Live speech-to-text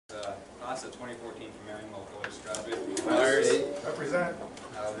class of 2014 from Marion Local. I just graduated from Quo State. Represent.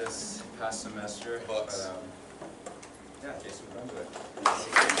 This past semester. Bucks. But, yeah, Jason Brunswick.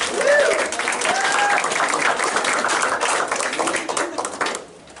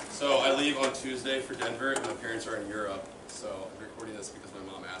 So I leave on Tuesday for Denver, and my parents are in Europe. So I'm recording this because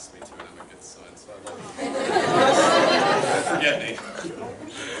my mom asked me to, and I'm a good son, so I love you. Forget me.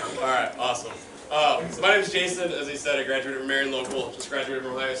 All right, awesome. So my name is Jason. As he said, I graduated from Marion Local, just graduated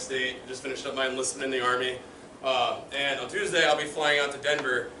from Ohio State, just finished up my enlistment in the Army. And on Tuesday, I'll be flying out to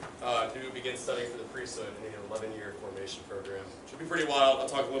Denver to begin studying for the priesthood in an 11-year formation program. Should be pretty wild. I'll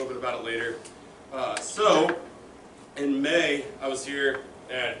talk a little bit about it later. So in May, I was here,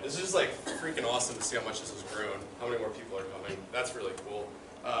 and this is just like freaking awesome to see how much this has grown, how many more people are coming. That's really cool.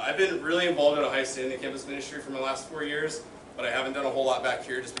 I've been really involved in Ohio State in the campus ministry for my last 4 years, but I haven't done a whole lot back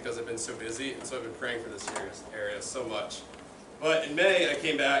here just because I've been so busy, and so I've been praying for this area so much. But in May, I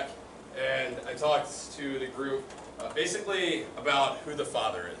came back, and I talked to the group basically about who the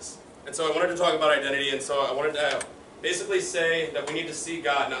Father is. And so I wanted to talk about identity, and so I wanted to basically say that we need to see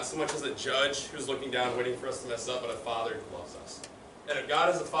God not so much as a judge who's looking down waiting for us to mess up, but a Father who loves us. And if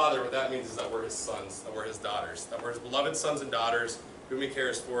God is a Father, what that means is that we're His sons, that we're His daughters, that we're His beloved sons and daughters, whom He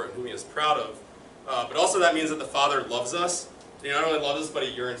cares for and whom He is proud of. But also that means that the Father loves us. He not only loves us, but He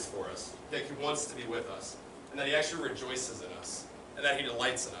yearns for us. That He wants to be with us. And that He actually rejoices in us. And that He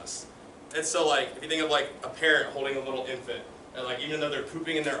delights in us. And so, like, if you think of, like, a parent holding a little infant, and, like, even though they're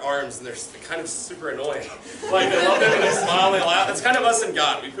pooping in their arms, and they're kind of super annoying. Like, they love them and they smile and they laugh. It's kind of us and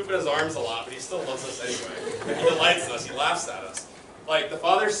God. We poop in His arms a lot, but He still loves us anyway. He delights in us. He laughs at us. Like, the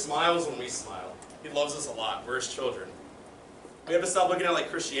Father smiles when we smile. He loves us a lot. We're His children. We have to stop looking at, like,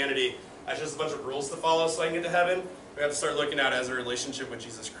 Christianity as just a bunch of rules to follow so I can get to heaven. We have to start looking at it as a relationship with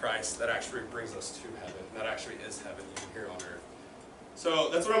Jesus Christ that actually brings us to heaven. That actually is heaven, even here on earth. So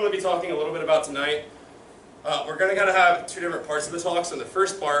that's what I'm going to be talking a little bit about tonight. We're going to kind of have two different parts of the talk. So in the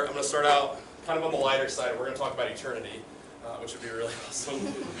first part, I'm going to start out kind of on the lighter side. We're going to talk about eternity, which would be really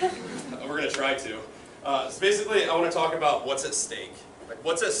awesome. We're going to try to. So basically, I want to talk about what's at stake. Like,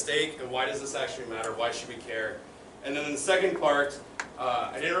 what's at stake and why does this actually matter? Why should we care? And then in the second part,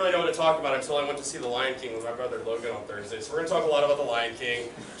 I didn't really know what to talk about until I went to see The Lion King with my brother Logan on Thursday. So we're going to talk a lot about The Lion King,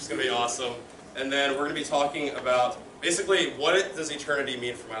 which is going to be awesome. And then we're going to be talking about basically what does eternity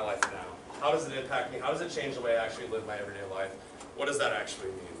mean for my life now? How does it impact me? How does it change the way I actually live my everyday life? What does that actually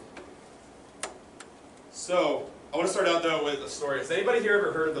mean? So I want to start out though with a story. Has anybody here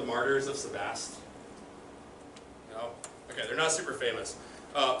ever heard of the martyrs of Sebaste? No? Okay, they're not super famous.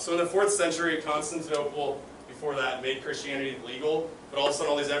 So in the 4th century, Constantinople, before that, made Christianity legal, but all of a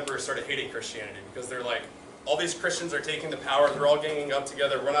sudden all these emperors started hating Christianity because they're like, all these Christians are taking the power, they're all ganging up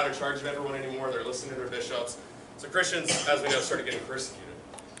together, we're not in charge of everyone anymore, they're listening to their bishops. So Christians, as we know, started getting persecuted.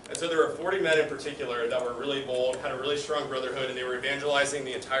 And so there were 40 men in particular that were really bold, had a really strong brotherhood, and they were evangelizing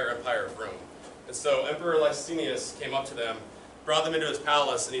the entire empire of Rome. And so Emperor Licinius came up to them, brought them into his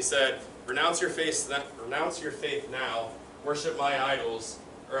palace, and he said, renounce your faith now, worship my idols,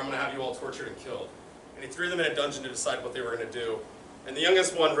 or I'm going to have you all tortured and killed. And he threw them in a dungeon to decide what they were going to do. And the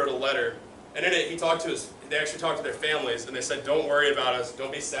youngest one wrote a letter, and in it they actually talked to their families, and they said, don't worry about us,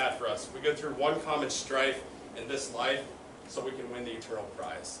 don't be sad for us. We go through one common strife in this life so we can win the eternal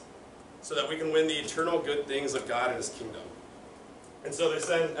prize. So that we can win the eternal good things of God and His kingdom. And so they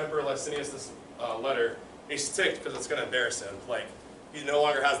send Emperor Licinius this letter. He's ticked because it's going to embarrass him. Like, he no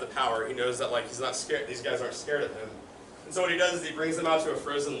longer has the power. He knows that, like, he's not scared. These guys aren't scared of him. And so what he does is he brings them out to a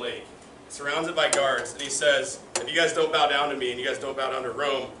frozen lake, surrounds it by guards, and he says, if you guys don't bow down to me and you guys don't bow down to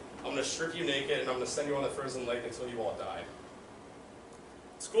Rome, I'm going to strip you naked and I'm going to send you on the frozen lake until you all die.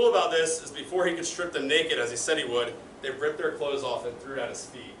 What's cool about this is before he could strip them naked, as he said he would, they ripped their clothes off and threw it at his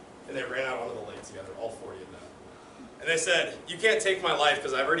feet. And they ran out onto the lake together, all 40 of them. And they said, you can't take my life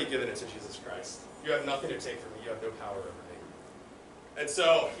because I've already given it to Jesus Christ. You have nothing to take from me. You have no power over me. And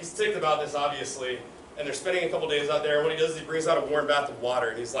so he's ticked about this, obviously. And they're spending a couple days out there. And what he does is he brings out a warm bath of water.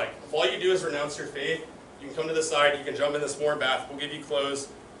 And he's like, if all you do is renounce your faith, you can come to the side, you can jump in this warm bath, we'll give you clothes,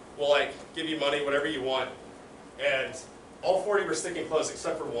 we'll like give you money, whatever you want. And all 40 were sticking close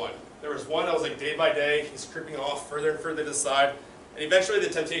except for one. There was one that was like day by day, he's creeping off further and further to the side. And eventually the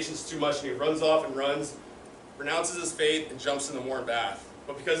temptation's too much and he runs off and runs, renounces his faith, and jumps in the warm bath.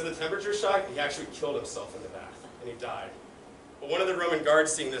 But because of the temperature shock, he actually killed himself in the bath, and he died. But one of the Roman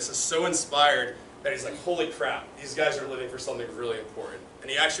guards seeing this is so inspired that he's like, holy crap, these guys are living for something really important. And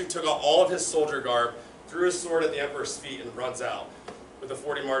he actually took out all of his soldier garb, threw his sword at the emperor's feet, and runs out with the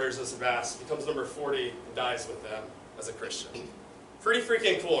 40 martyrs of Sebaste, becomes number 40, and dies with them as a Christian. Pretty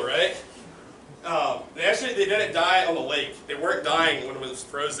freaking cool, right? They didn't die on the lake. They weren't dying when it was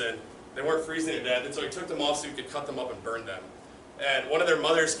frozen. They weren't freezing to death, and so he took them off so he could cut them up and burn them. And one of their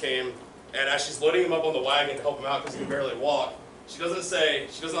mothers came, and as she's loading him up on the wagon to help him out because he can barely walk, she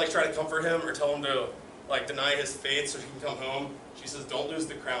doesn't like try to comfort him or tell him to like deny his faith so he can come home. She says, don't lose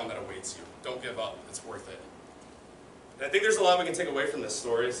the crown that awaits you. Don't give up. It's worth it. And I think there's a lot we can take away from this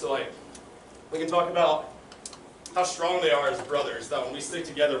story. So like, we can talk about how strong they are as brothers, that when we stick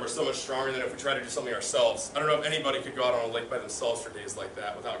together, we're so much stronger than if we try to do something ourselves. I don't know if anybody could go out on a lake by themselves for days like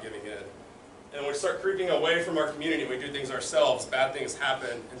that without giving in. And when we start creeping away from our community, we do things ourselves, bad things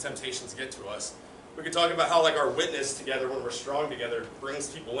happen, and temptations get to us. We could talk about how like our witness together, when we're strong together, brings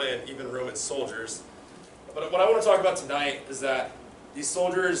people in, even Roman soldiers. But what I want to talk about tonight is that these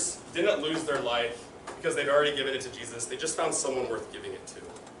soldiers didn't lose their life because they'd already given it to Jesus. They just found someone worth giving it to.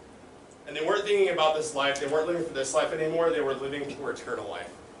 And they weren't thinking about this life. They weren't living for this life anymore. They were living for eternal life.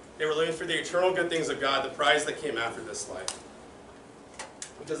 They were living for the eternal good things of God, the prize that came after this life.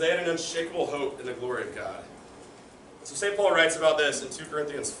 Because they had an unshakable hope in the glory of God. So St. Paul writes about this in 2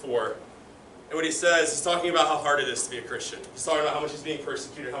 Corinthians 4. And what he says, he's talking about how hard it is to be a Christian. He's talking about how much he's being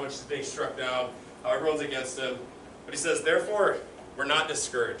persecuted, how much he's being struck down, how everyone's against him. But he says, therefore, we're not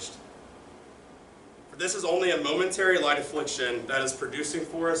discouraged. For this is only a momentary light affliction that is producing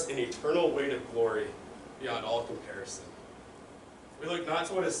for us an eternal weight of glory beyond all comparison. We look not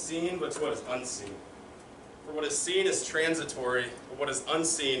to what is seen, but to what is unseen. For what is seen is transitory, but what is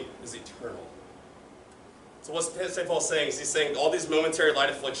unseen is eternal. So what St. Paul's saying is he's saying all these momentary light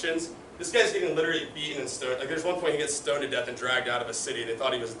afflictions, this guy's getting literally beaten and stoned. Like there's one point he gets stoned to death and dragged out of a city. They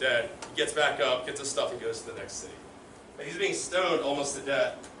thought he was dead. He gets back up, gets his stuff, and goes to the next city. And he's being stoned almost to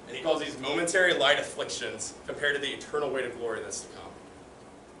death. And he calls these momentary light afflictions compared to the eternal weight of glory that's to come.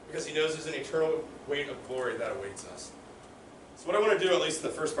 Because he knows there's an eternal weight of glory that awaits us. So what I want to do, at least in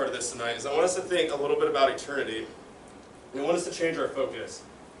the first part of this tonight, is I want us to think a little bit about eternity. And I want us to change our focus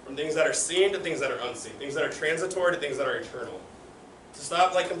from things that are seen to things that are unseen, things that are transitory to things that are eternal. To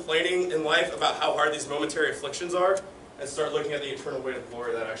stop like complaining in life about how hard these momentary afflictions are, and start looking at the eternal weight of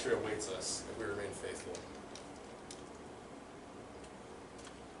glory that actually awaits us if we remain faithful.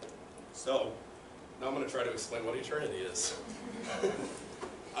 So, now I'm going to try to explain what eternity is.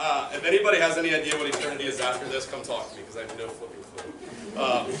 If anybody has any idea what eternity is after this, come talk to me, because I have no flipping clue.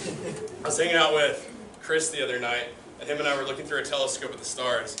 I was hanging out with Chris the other night, and him and I were looking through a telescope at the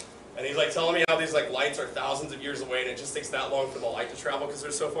stars. And he's like telling me how these like lights are thousands of years away, and it just takes that long for the light to travel because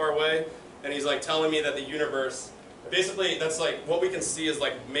they're so far away. And he's like telling me that the universe, basically that's like what we can see is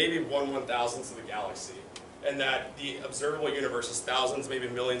like maybe 1/1000th of the galaxy. And that the observable universe is thousands, maybe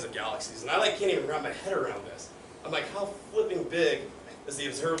millions of galaxies. And I like can't even wrap my head around this. I'm like, how flipping big is the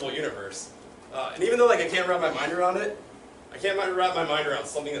observable universe? And even though like I can't wrap my mind around it, I can't wrap my mind around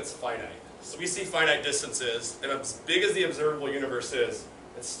something that's finite. So we see finite distances, and as big as the observable universe is,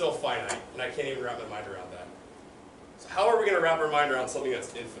 it's still finite, and I can't even wrap my mind around that. So how are we going to wrap our mind around something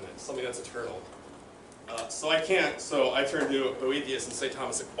that's infinite, something that's eternal? So I can't, so I turn to Boethius and St.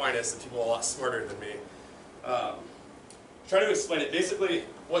 Thomas Aquinas, and people a lot smarter than me. Try to explain it. Basically,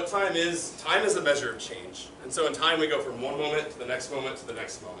 what time is a measure of change. And so in time we go from one moment to the next moment to the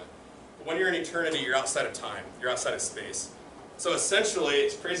next moment. But when you're in eternity, you're outside of time. You're outside of space. So essentially,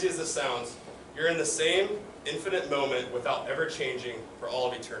 as crazy as this sounds, you're in the same infinite moment without ever changing for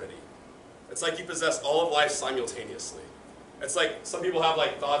all of eternity. It's like you possess all of life simultaneously. It's like some people have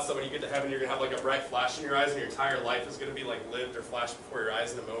like thoughts that when you get to heaven you're going to have like a bright flash in your eyes and your entire life is going to be like lived or flashed before your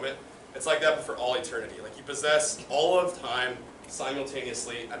eyes in a moment. It's like that but for all eternity. Like you possess all of time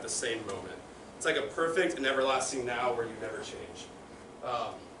simultaneously at the same moment. It's like a perfect and everlasting now where you never change.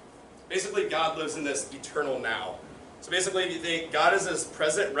 Basically God lives in this eternal now. So basically if you think God is as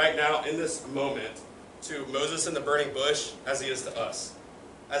present right now in this moment to Moses in the burning bush as he is to us.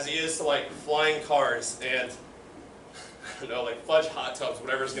 As he is to like flying cars and, I don't know, like fudge hot tubs,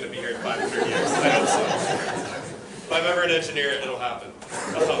 whatever's going to be here in 500 years. I hope so. If I'm ever an engineer, it'll happen.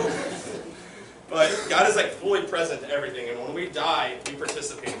 But God is like fully present to everything, and when we die, we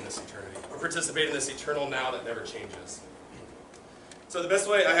participate in this eternity. We participate in this eternal now that never changes. So the best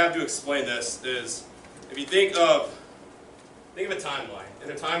way I have to explain this is, if you think of a timeline. In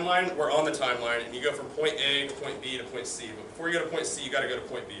a timeline, we're on the timeline, and you go from point A to point B to point C. But before you go to point C, you got to go to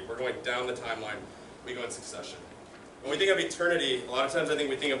point B. We're going down the timeline. We go in succession. When we think of eternity, a lot of times I think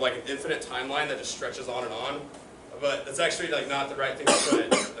we think of like an infinite timeline that just stretches on and on. But that's actually like not the right thing to put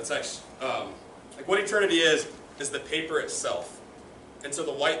it. That's actually like what eternity is the paper itself. And so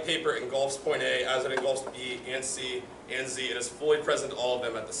the white paper engulfs point A as it engulfs B and C and Z. It is fully present to all of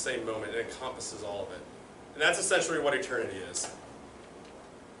them at the same moment. It encompasses all of it. And that's essentially what eternity is.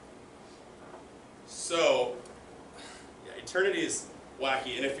 So, yeah, eternity is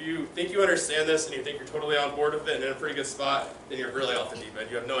wacky. And if you think you understand this and you think you're totally on board with it and in a pretty good spot, then you're really off the deep end.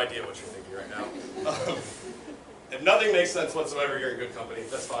 You have no idea what you're thinking right now. If nothing makes sense whatsoever, you're in good company.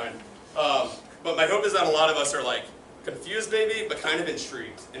 That's fine. But my hope is that a lot of us are like confused maybe, but kind of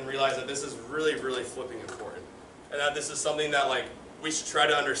intrigued and realize that this is really, really flipping important. And that this is something that like we should try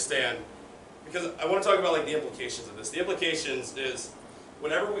to understand. Because I want to talk about like the implications of this. The implications is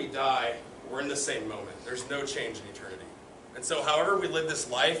whenever we die, we're in the same moment. There's no change in eternity. And so however we live this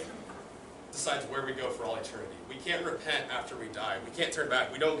life decides where we go for all eternity. We can't repent after we die. We can't turn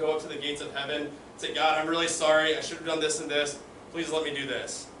back. We don't go up to the gates of heaven and say, God, I'm really sorry. I should have done this and this. Please let me do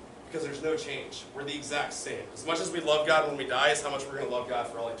this. Because there's no change. We're the exact same. As much as we love God when we die is how much we're going to love God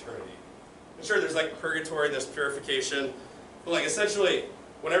for all eternity. And sure, there's like purgatory, there's purification. But like essentially,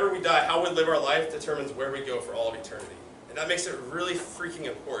 whenever we die, how we live our life determines where we go for all of eternity. And that makes it really freaking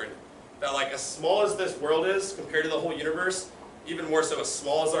important that like as small as this world is compared to the whole universe, even more so as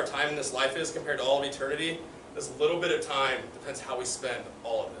small as our time in this life is compared to all of eternity, this little bit of time depends how we spend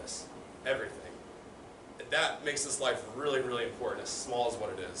all of this. Everything. And that makes this life really, really important, as small as what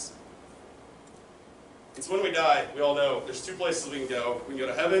it is. And so when we die, we all know there's two places we can go. We can go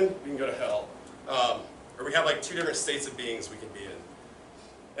to heaven, we can go to hell. Or we have like two different states of beings we can be in.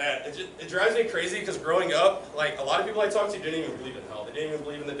 And it drives me crazy because growing up, like a lot of people I talked to didn't even believe in hell. They didn't even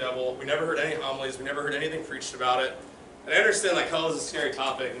believe in the devil. We never heard any homilies. We never heard anything preached about it. And I understand like hell is a scary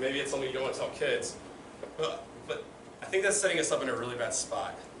topic, and maybe it's something you don't want to tell kids. But I think that's setting us up in a really bad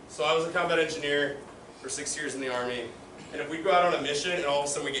spot. So I was a combat engineer for 6 years in the Army. And if we go out on a mission and all of a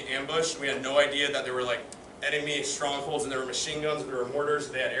sudden we get ambushed, we had no idea that there were like enemy strongholds and there were machine guns, there were mortars,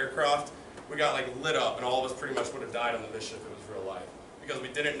 they had aircraft. We got like lit up and all of us pretty much would have died on the mission if it was real life. Because we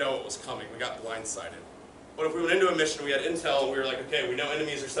didn't know what was coming. We got blindsided. But if we went into a mission, we had intel, and we were like, okay, we know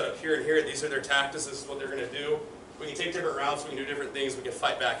enemies are set up here and here. These are their tactics. This is what they're going to do. We can take different routes. We can do different things. We can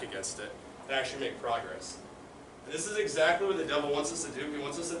fight back against it and actually make progress. And this is exactly what the devil wants us to do. He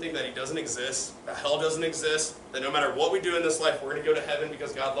wants us to think that he doesn't exist, that hell doesn't exist, that no matter what we do in this life, we're going to go to heaven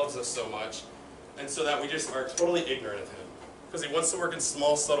because God loves us so much, and so that we just are totally ignorant of him. Because he wants to work in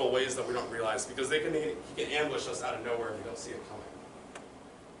small, subtle ways that we don't realize, because he can ambush us out of nowhere and we don't see it coming.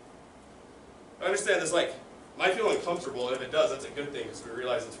 I understand this might feel uncomfortable, and if it does, that's a good thing, because we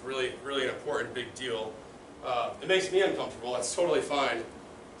realize it's really, really an important, big deal. It makes me uncomfortable. That's totally fine.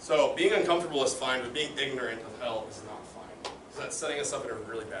 So being uncomfortable is fine, but being ignorant of hell is not fine. Because that's setting us up in a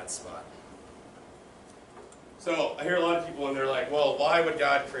really bad spot. So I hear a lot of people, and they're like, well, why would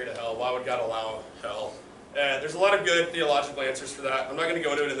God create a hell? Why would God allow hell? And there's a lot of good theological answers for that. I'm not going to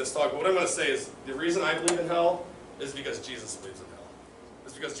go into it in this talk, but what I'm going to say is the reason I believe in hell is because Jesus believes in hell.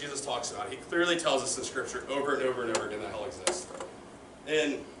 It's because Jesus talks about it. He clearly tells us in Scripture over and over and over again that hell exists.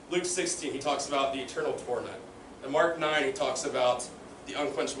 In Luke 16, he talks about the eternal torment. In Mark 9, he talks about the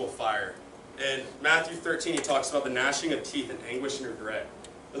unquenchable fire. In Matthew 13, he talks about the gnashing of teeth and anguish and regret.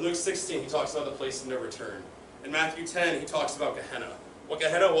 In Luke 16, he talks about the place of no return. In Matthew 10, he talks about Gehenna. What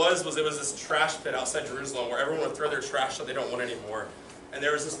Gehenna was it was this trash pit outside Jerusalem where everyone would throw their trash that they don't want anymore. And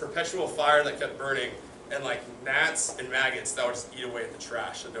there was this perpetual fire that kept burning, and like gnats and maggots that would just eat away at the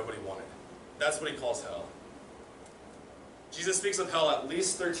trash that nobody wanted. That's what he calls hell. Jesus speaks of hell at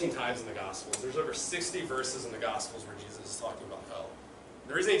least 13 times in the Gospels. There's over 60 verses in the Gospels where Jesus is talking about hell.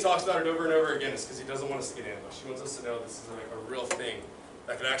 The reason he talks about it over and over again is because he doesn't want us to get ambushed. He wants us to know this is a real thing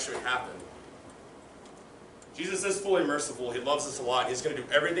that could actually happen. Jesus is fully merciful. He loves us a lot. He's going to do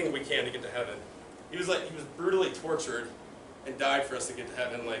everything we can to get to heaven. He was brutally tortured and died for us to get to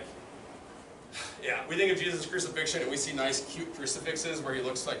heaven. Yeah, we think of Jesus' crucifixion and we see nice, cute crucifixes where he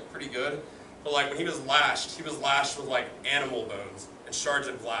looks like pretty good. But when he was lashed with like animal bones and shards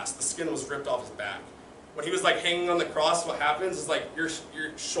of glass. The skin was ripped off his back. When he was hanging on the cross, what happens is your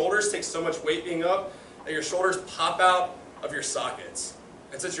shoulders take so much weight being up that your shoulders pop out of your sockets.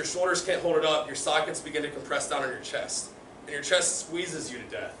 And since your shoulders can't hold it up, your sockets begin to compress down on your chest. And your chest squeezes you to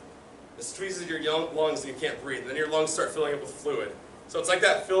death. It squeezes your lungs and you can't breathe. And then your lungs start filling up with fluid. So it's like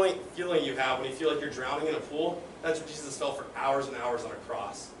that feeling you have when you feel like you're drowning in a pool. That's what Jesus felt for hours and hours on a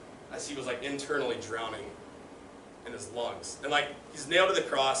cross, as he was internally drowning in his lungs. And he's nailed to the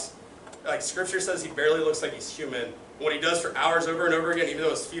cross. Scripture says he barely looks like he's human. And what he does for hours over and over again, even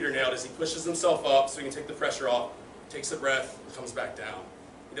though his feet are nailed, is he pushes himself up so he can take the pressure off, takes a breath, and comes back down.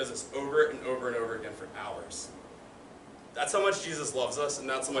 He does this over and over and over again for hours. That's how much Jesus loves us, and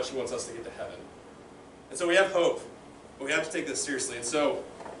that's how much he wants us to get to heaven. And so we have hope, but we have to take this seriously. And so,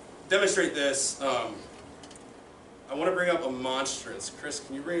 to demonstrate this, I want to bring up a monstrance. Chris,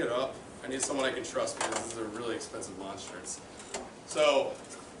 can you bring it up? I need someone I can trust because this is a really expensive monstrance. So,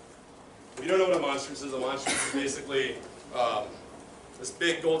 if you don't know what a monstrance is basically this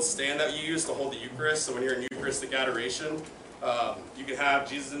big gold stand that you use to hold the Eucharist. So when you're in Eucharistic adoration, you can have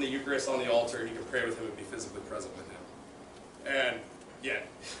Jesus in the Eucharist on the altar, and you can pray with him and be physically present with him. And yeah,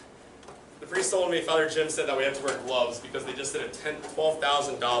 the priest told me, Father Jim said that we have to wear gloves because they just did a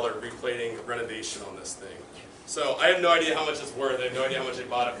 $12,000 replating renovation on this thing. So I have no idea how much it's worth. I have no idea how much they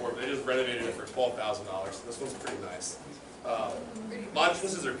bought it for, but they just renovated it for $12,000. This one's pretty nice.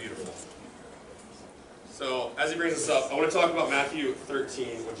 Monstrances are beautiful. So as he brings us up, I want to talk about Matthew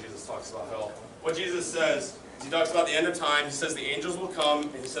 13 when Jesus talks about hell. What Jesus says, he talks about the end of time. He says the angels will come,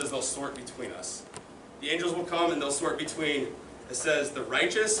 and he says they'll sort between us. The angels will come, and they'll sort between, it says, the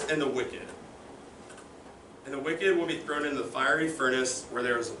righteous and the wicked. And the wicked will be thrown into the fiery furnace where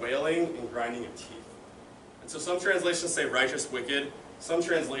there is wailing and grinding of teeth. And so some translations say righteous, wicked. Some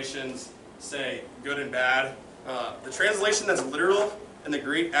translations say good and bad. The translation that's literal in the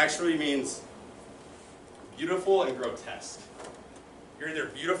Greek actually means beautiful and grotesque. You're either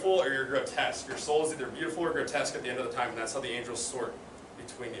beautiful or you're grotesque. Your soul is either beautiful or grotesque at the end of the time, and that's how the angels sort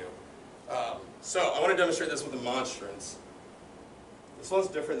between you. So I want to demonstrate this with a monstrance. This one's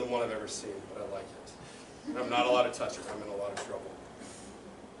different than one I've ever seen, but I like it. And I'm not allowed to touch it. I'm in a lot of trouble.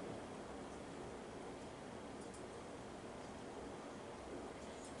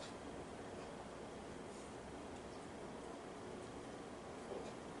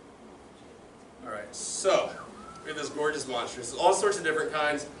 Alright, so we have this gorgeous monstrance. There's all sorts of different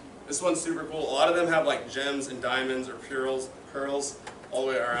kinds. This one's super cool. A lot of them have like gems and diamonds or pearls all the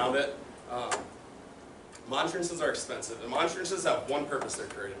way around it. Monstrances are expensive, and monstrances have one purpose they're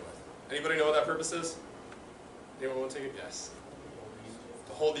created with. Anybody know what that purpose is? Anyone want to take a guess?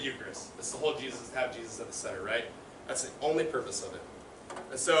 To hold the Eucharist. It's to hold Jesus, to have Jesus at the center, right? That's the only purpose of it.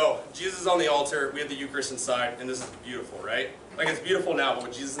 And so, Jesus is on the altar, we have the Eucharist inside, and this is beautiful, right? Like, it's beautiful now, but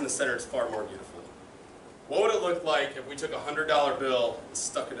with Jesus in the center, it's far more beautiful. What would it look like if we took a $100 bill and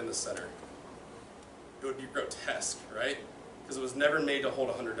stuck it in the center? It would be grotesque, right? Because it was never made to hold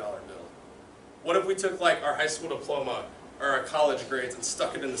a $100 bill. What if we took, like, our high school diploma or our college grades and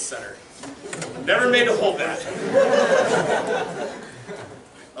stuck it in the center? Never made to hold that.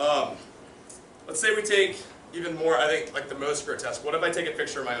 Let's say we take even more, I think, like the most grotesque. What if I take a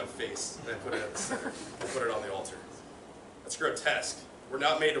picture of my own face and I put it at the center and put it on the altar? That's grotesque. We're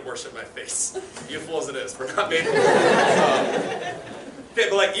not made to worship my face. Beautiful as it is, we're not made to worship it. Okay,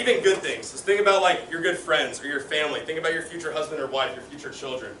 but like even good things. Just think about like your good friends or your family. Think about your future husband or wife, your future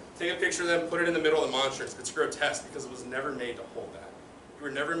children. Take a picture of them, put it in the middle of the monstrance. It's grotesque because it was never made to hold that. You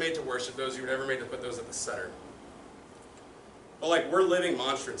were never made to worship those. You were never made to put those at the center. But like we're living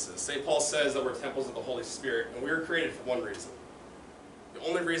monstrances. St. Paul says that we're temples of the Holy Spirit, and we were created for one reason. The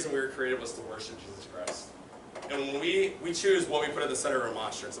only reason we were created was to worship Jesus Christ. And when we choose what we put at the center of our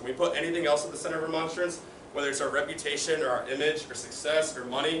monstrance, and we put anything else at the center of our monstrance, whether it's our reputation or our image or success or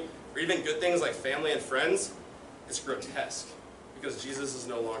money or even good things like family and friends, it's grotesque because Jesus is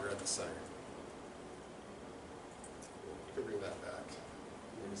no longer at the center. You can bring that back.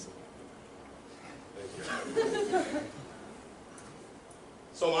 Thank you.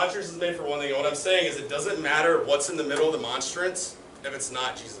 So a monstrance is made for one thing, and what I'm saying is it doesn't matter what's in the middle of the monstrance if it's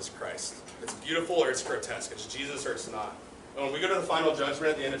not Jesus Christ. It's beautiful or it's grotesque. It's Jesus or it's not. And when we go to the final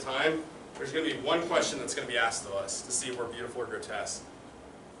judgment at the end of time, there's going to be one question that's going to be asked of us to see if we're beautiful or grotesque.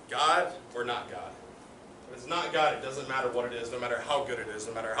 God or not God? If it's not God, it doesn't matter what it is, no matter how good it is,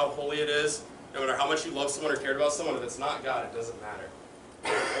 no matter how holy it is, no matter how much you love someone or cared about someone. If it's not God, it doesn't matter.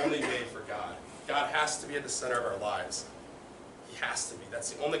 We're only made for God. God has to be at the center of our lives. He has to be.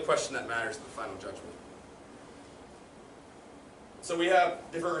 That's the only question that matters in the final judgment. So we have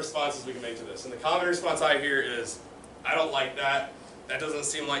different responses we can make to this. And the common response I hear is, I don't like that. That doesn't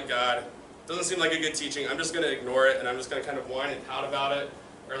seem like God. Doesn't seem like a good teaching. I'm just going to ignore it, and I'm just going to kind of whine and pout about it,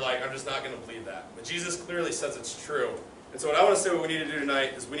 or like, I'm just not going to believe that. But Jesus clearly says it's true. And so what I want to say what we need to do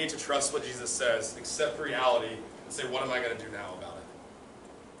tonight is we need to trust what Jesus says, accept reality, and say, what am I going to do now about it?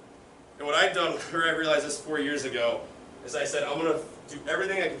 And what I've done, where I realized this 4 years ago, is I said, I'm going to do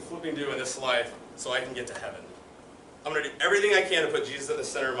everything I can flipping do in this life so I can get to heaven. I'm going to do everything I can to put Jesus at the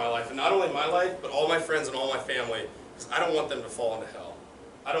center of my life. And not only my life, but all my friends and all my family, because I don't want them to fall into hell.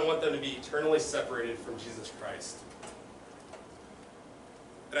 I don't want them to be eternally separated from Jesus Christ.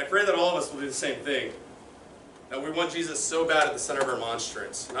 And I pray that all of us will do the same thing. That we want Jesus so bad at the center of our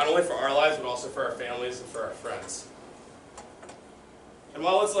monstrance. Not only for our lives, but also for our families and for our friends. And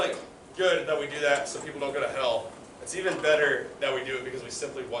while it's like good that we do that so people don't go to hell, it's even better that we do it because we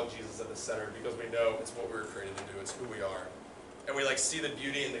simply want Jesus at the center, because we know it's what we were created to do, it's who we are. And we like see the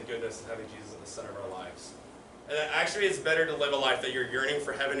beauty and the goodness of having Jesus at the center of our lives. And that actually it's better to live a life that you're yearning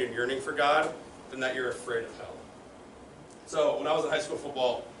for heaven and yearning for God than that you're afraid of hell. So when I was in high school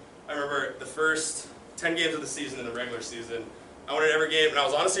football, I remember the first 10 games of the season in the regular season, I went in every game, and I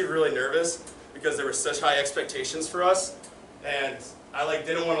was honestly really nervous because there were such high expectations for us, and I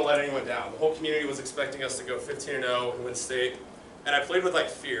didn't want to let anyone down. The whole community was expecting us to go 15-0 and win state, and I played with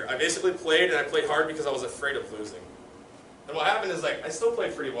fear. I basically played, and I played hard because I was afraid of losing. And what happened is I still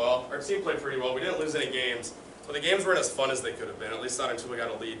played pretty well. Our team played pretty well. We didn't lose any games, but the games weren't as fun as they could have been, at least not until we got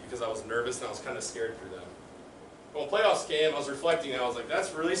a lead, because I was nervous and I was kind of scared for them. But when playoffs came, I was reflecting, and I was like,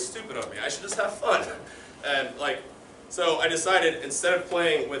 that's really stupid of me. I should just have fun. And so I decided, instead of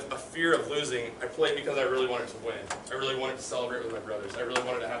playing with a fear of losing, I played because I really wanted to win. I really wanted to celebrate with my brothers. I really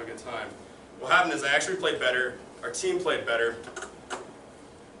wanted to have a good time. What happened is I actually played better, our team played better,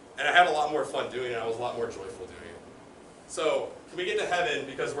 and I had a lot more fun doing it, and I was a lot more joyful doing it. So, can we get to heaven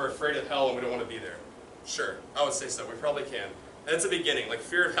because we're afraid of hell and we don't want to be there? Sure, I would say so. We probably can. And it's a beginning.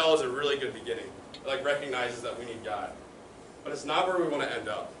 Fear of hell is a really good beginning. It recognizes that we need God. But it's not where we want to end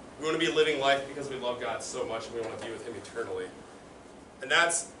up. We want to be living life because we love God so much and we want to be with Him eternally. And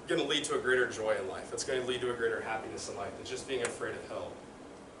that's going to lead to a greater joy in life. That's going to lead to a greater happiness in life than just being afraid of hell.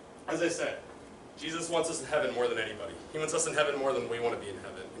 As I said, Jesus wants us in heaven more than anybody. He wants us in heaven more than we want to be in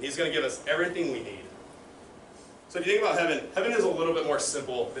heaven. And He's going to give us everything we need. So if you think about heaven, heaven is a little bit more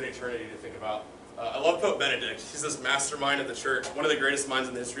simple than eternity to think about. I love Pope Benedict. He's this mastermind of the church, one of the greatest minds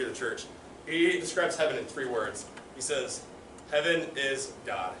in the history of the church. He describes heaven in 3 words. He says, heaven is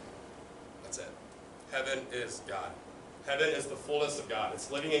God. That's it. Heaven is God. Heaven is the fullness of God. It's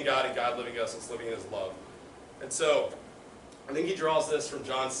living in God and God living in us. It's living in His love. And so, I think he draws this from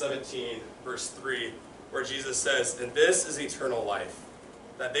John 17, verse 3, where Jesus says, and this is eternal life,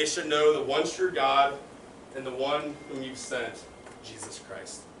 that they should know the one true God and the one whom you've sent, Jesus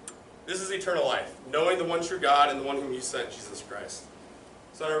Christ. This is eternal life, knowing the one true God and the one whom you sent, Jesus Christ.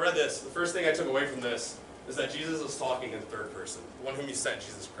 So when I read this, the first thing I took away from this is that Jesus was talking in third person, the one whom He sent,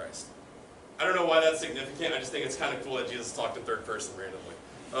 Jesus Christ. I don't know why that's significant. I just think it's kind of cool that Jesus talked in third person randomly.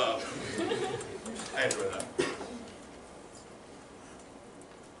 I enjoy that.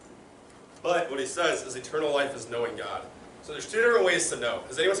 But what he says is eternal life is knowing God. So there's 2 different ways to know.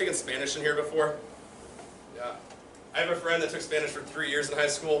 Has anyone taken Spanish in here before? Yeah. I have a friend that took Spanish for 3 years in high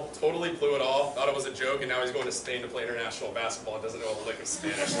school, totally blew it off, thought it was a joke, and now he's going to Spain to play international basketball and doesn't know a lick of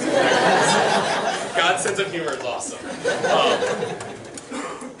Spanish. God's sense of humor is awesome.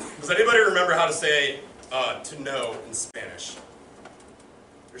 Does anybody remember how to say to know in Spanish?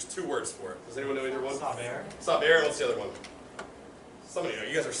 There's 2 words for it. Does anyone know either one? Saber. Saber, and what's the other one? Somebody know.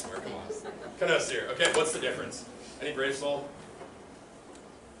 You guys are smart, come on. Conocer. Okay, what's the difference? Any brave soul?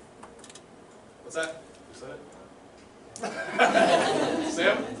 What's that? Who said it?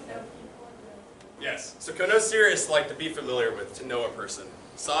 Sam? Yes. So conocer is to be familiar with, to know a person.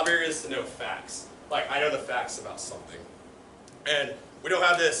 Saber is to know facts. I know the facts about something. And we don't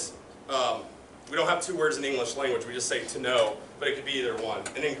have this, we don't have 2 words in the English language. We just say to know, but it could be either one.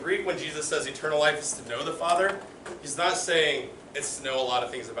 And in Greek, when Jesus says eternal life is to know the Father, He's not saying it's to know a lot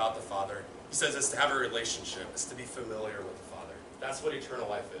of things about the Father. He says it's to have a relationship. It's to be familiar with the Father. That's what eternal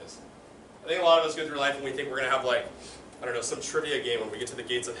life is. I think a lot of us go through life and we think we're going to have I don't know, some trivia game when we get to the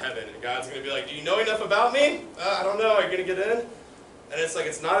gates of heaven, and God's going to be like, do you know enough about me? I don't know, are you going to get in? And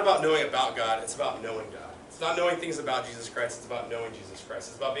it's not about knowing about God, it's about knowing God. It's not knowing things about Jesus Christ, it's about knowing Jesus Christ.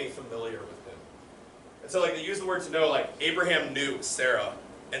 It's about being familiar with Him. And so they use the word to know, Abraham knew Sarah,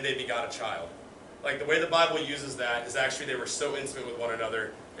 and they begot a child. The way the Bible uses that is actually they were so intimate with one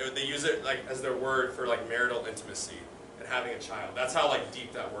another, they use it as their word for marital intimacy and having a child. That's how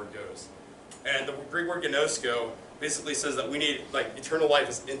deep that word goes. And the Greek word gnosko basically says that we need, eternal life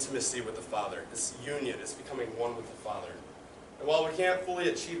is intimacy with the Father. It's union. It's becoming one with the Father. And while we can't fully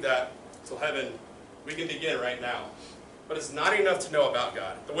achieve that till heaven, we can begin right now. But it's not enough to know about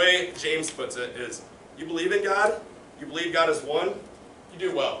God. The way James puts it is, you believe in God, you believe God is one, you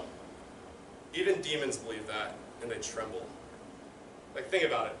do well. Even demons believe that, and they tremble. Think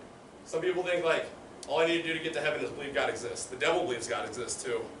about it. Some people think, all I need to do to get to heaven is believe God exists. The devil believes God exists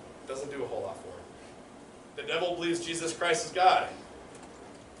too. It doesn't do a whole lot for him. The devil believes Jesus Christ is God.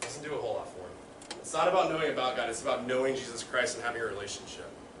 It doesn't do a whole lot for him. It's not about knowing about God, it's about knowing Jesus Christ and having a relationship.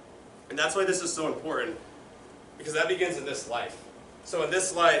 And that's why this is so important, because that begins in this life. So in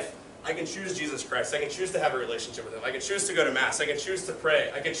this life, I can choose Jesus Christ. I can choose to have a relationship with Him. I can choose to go to Mass. I can choose to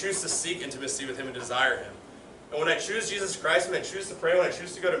pray. I can choose to seek intimacy with Him and desire Him. And when I choose Jesus Christ, when I choose to pray, when I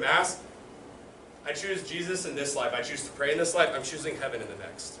choose to go to Mass, I choose Jesus in this life. I choose to pray in this life. I'm choosing heaven in the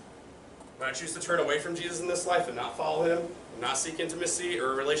next. When I choose to turn away from Jesus in this life and not follow Him, and not seek intimacy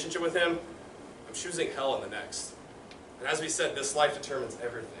or a relationship with Him, I'm choosing hell in the next. And as we said, this life determines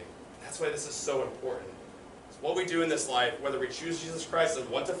everything. That's why this is so important. what we do in this life, whether we choose Jesus Christ and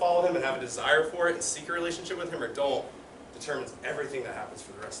want to follow him and have a desire for it and seek a relationship with him or don't, determines everything that happens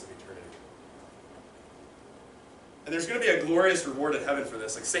for the rest of eternity. And there's going to be a glorious reward in heaven for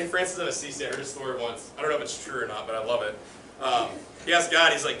this. Like St. Francis of Assisi, I heard a story once. I don't know if it's true or not, but I love it. He asked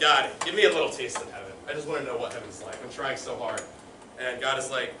God, he's like, God, give me a little taste of heaven. I just want to know what heaven's like. I'm trying so hard. And God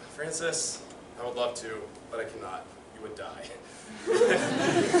is like, Francis, I would love to, but I cannot. You would die.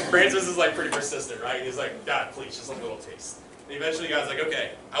 Francis is like pretty persistent, right? And he's like, God, please, just a little taste. And eventually God's like,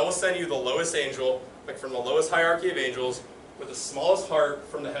 okay, I will send you the lowest angel, like from the lowest hierarchy of angels, with the smallest heart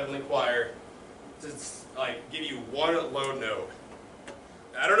from the heavenly choir, to like give you one low note.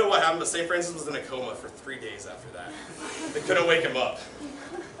 I don't know what happened, but St. Francis was in a coma for 3 days after that. They couldn't wake him up.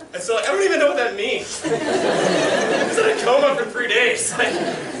 And so like, I don't even know what that means. He's in a coma for 3 days. Like,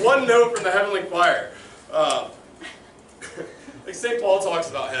 one note from the heavenly choir. Like St. Paul talks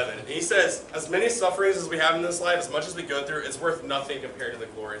about heaven. And he says, as many sufferings as we have in this life, as much as we go through, it's worth nothing compared to the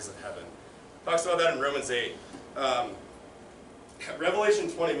glories of heaven. Talks about that in Romans 8. Revelation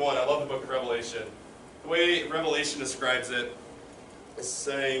 21, I love the book of Revelation. The way Revelation describes it is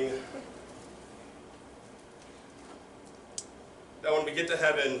saying that when we get to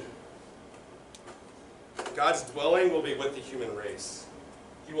heaven, God's dwelling will be with the human race.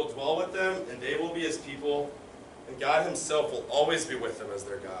 He will dwell with them, and they will be his people, and God himself will always be with them as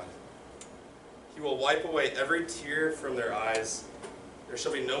their God. He will wipe away every tear from their eyes. There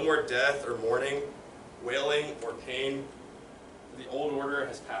shall be no more death or mourning, wailing or pain. The old order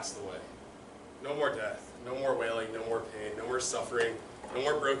has passed away. No more death, no more wailing, no more pain, no more suffering, no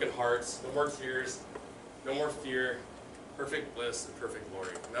more broken hearts, no more tears, no more fear, perfect bliss and perfect glory.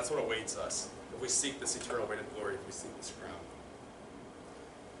 And that's what awaits us if we seek this eternal weighted glory, if we seek this crown.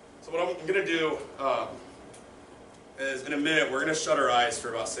 So what I'm going to do is in a minute, we're going to shut our eyes for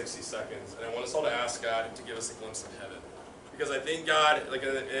about 60 seconds. And I want us all to ask God to give us a glimpse of heaven. Because I think God, like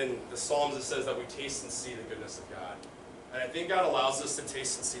in the Psalms, it says that we taste and see the goodness of God. And I think God allows us to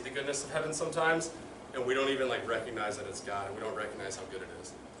taste and see the goodness of heaven sometimes, and we don't even like recognize that it's God, and we don't recognize how good it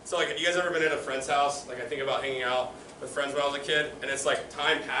is. So like, have you guys ever been at a friend's house? Like I think about hanging out with friends when I was a kid, and it's like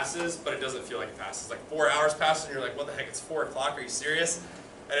time passes, but it doesn't feel like it passes. Like 4 hours pass, and you're like, what the heck, it's 4 o'clock, are you serious?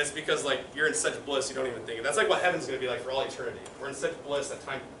 And it's because like you're in such bliss, you don't even think it. That's like what heaven's going to be like for all eternity. We're in such bliss that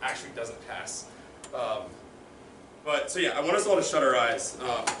time actually doesn't pass. But so yeah, I want us all to shut our eyes,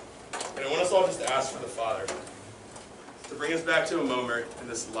 and I want us all just to ask for the Father to bring us back to a moment in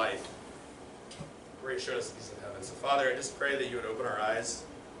this life where he showed us the peace of heaven. So Father, I just pray that you would open our eyes.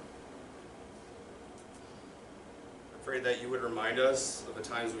 I pray that you would remind us of the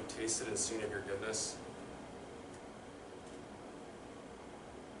times we've tasted and seen of your goodness.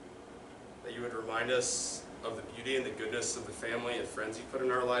 That you would remind us of the beauty and the goodness of the family and friends you put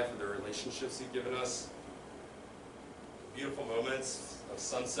in our life, of the relationships you've given us. Beautiful moments of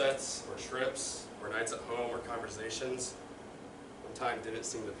sunsets or trips or nights at home or conversations when time didn't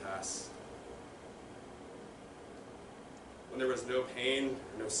seem to pass. When there was no pain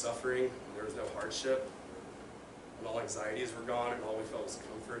or no suffering, when there was no hardship, when all anxieties were gone and all we felt was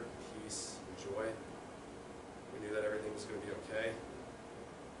comfort, peace, and joy. We knew that everything was going to be okay.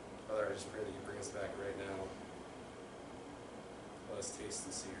 Father, I just pray that you bring us back right now. Let us taste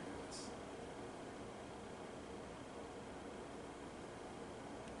and see your goodness.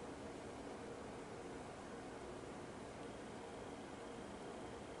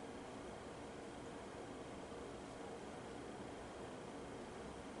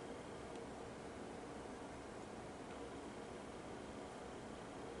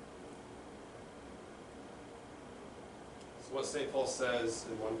 What St. Paul says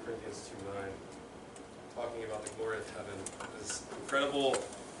in 1 Corinthians 2:9, talking about the glory of heaven, this incredible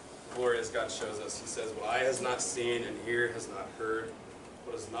glory as God shows us. He says, what eye has not seen and ear has not heard,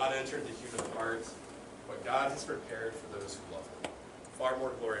 what has not entered the human heart, what God has prepared for those who love him. Far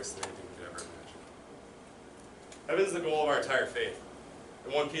more glorious than anything we could ever imagine. Heaven is the goal of our entire faith.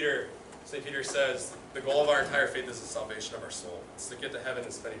 In 1 Peter, St. Peter says, the goal of our entire faith is the salvation of our soul. It's to get to heaven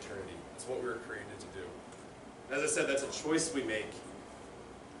and spend eternity. It's what we were created to do. As I said, that's a choice we make.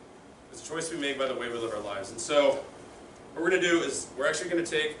 It's a choice we make by the way we live our lives. And so, what we're going to do is, we're actually going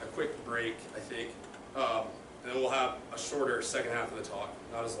to take a quick break, I think, and then we'll have a shorter second half of the talk,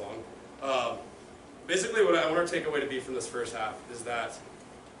 not as long. Basically, what I want our takeaway to be from this first half is that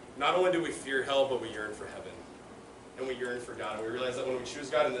not only do we fear hell, but we yearn for heaven. And we yearn for God. And we realize that when we choose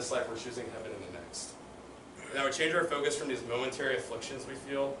God in this life, we're choosing heaven in the next. And that would change our focus from these momentary afflictions we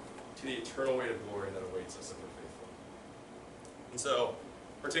feel to the eternal weight of glory that awaits us if we're faithful. And so,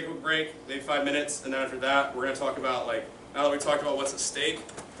 we're going to take a quick break, maybe 5 minutes, and then after that, we're going to talk about, now that we talked about what's at stake,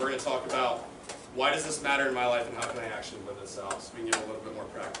 we're going to talk about why does this matter in my life and how can I actually live this out? So we can get a little bit more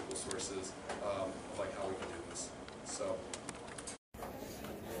practical sources of like how we can do this. So,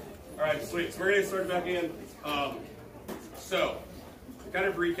 all right, sweet. So we're gonna get started back in. So, kind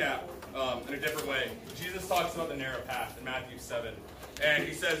of recap in a different way. Jesus talks about the narrow path in Matthew 7, and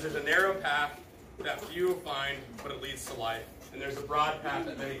he says there's a narrow path that few find, but it leads to life, and there's a broad path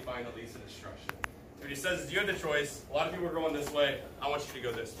that many find that leads to destruction. What he says is you have the choice. A lot of people are going this way. I want you to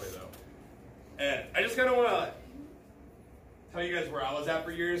go this way, though. And I just kind of want to tell you guys where I was at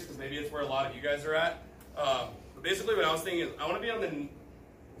for years, because maybe it's where a lot of you guys are at. But basically, what I was thinking is I want to be on the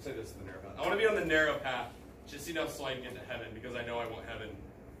I'll say this is the narrow path. I want to be on the narrow path just enough so I can get to heaven, because I know I want heaven.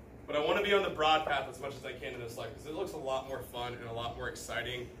 But I want to be on the broad path as much as I can in this life, because it looks a lot more fun and a lot more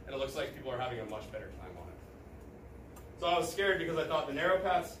exciting, and it looks like people are having a much better time on it. So I was scared because I thought the narrow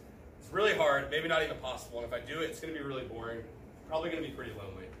path is really hard, maybe not even possible, and if I do it, it's going to be really boring, probably going to be pretty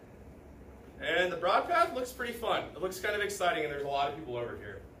lonely. And the broad path looks pretty fun. It looks kind of exciting, and there's a lot of people over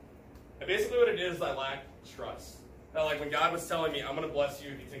here. And basically what it is I lack trust. That like when God was telling me, I'm going to bless you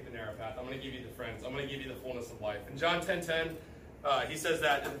if you take the narrow path, I'm going to give you the friends, I'm going to give you the fullness of life. In John 10:10, he says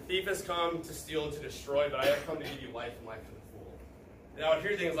that the thief has come to steal and to destroy, but I have come to give you life and life to the full. And I would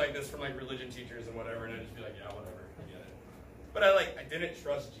hear things like this from like religion teachers and whatever, and I'd just be like, yeah, whatever, I get it. But I didn't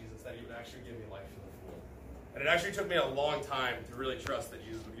trust Jesus that he would actually give me life to the full. And it actually took me a long time to really trust that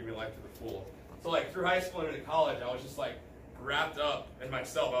Jesus would give me life to the full. So like through high school and into college, I was just like wrapped up in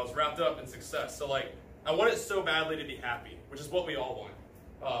myself. I was wrapped up in success. So like I wanted so badly to be happy, which is what we all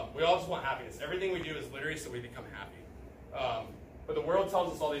want. We all just want happiness. Everything we do is literally so we become happy. But the world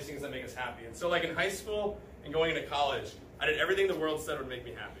tells us all these things that make us happy. And so like in high school and going into college, I did everything the world said would make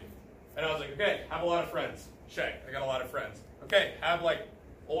me happy. And I was like, okay, have a lot of friends. Check, I got a lot of friends. Okay, have like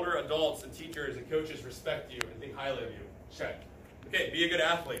older adults and teachers and coaches respect you and think highly of you. Check. Okay, be a good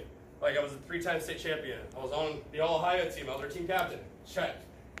athlete. Like I was a 3-time state champion. I was on the All-Ohio team. I was our team captain. Check.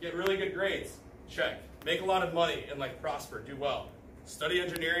 Get really good grades. Check. Make a lot of money and like prosper, do well. Study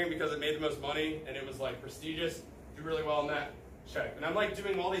engineering because it made the most money and it was like prestigious. Do really well in that. Check. And I'm like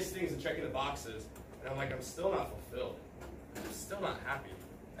doing all these things and checking the boxes, and I'm like, I'm still not fulfilled. I'm still not happy.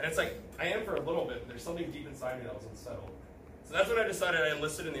 And it's like, I am for a little bit, but there's something deep inside me that was unsettled. So that's when I decided I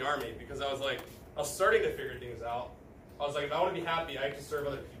enlisted in the Army, because I was like, I was starting to figure things out. I was like, if I want to be happy, I have to serve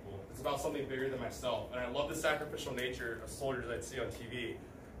other people. It's about something bigger than myself. And I love the sacrificial nature of soldiers I'd see on TV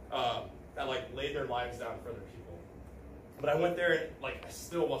that like laid their lives down for other people. But I went there and like, I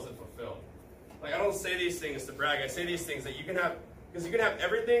still wasn't fulfilled. Like, I don't say these things to brag. I say these things that you can have, because you can have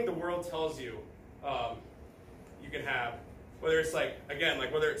everything the world tells you you can have. Whether it's like, again,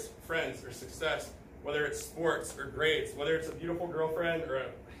 like whether it's friends or success, whether it's sports or grades, whether it's a beautiful girlfriend or a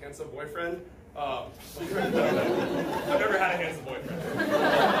handsome boyfriend. I've never had a handsome boyfriend.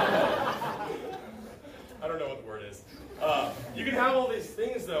 I don't know what the word is. You can have all these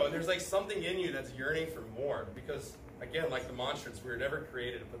things though, and there's like something in you that's yearning for more, because again, like the monstrance, we were never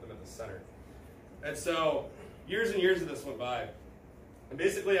created to put them at the center. And so years and years of this went by, and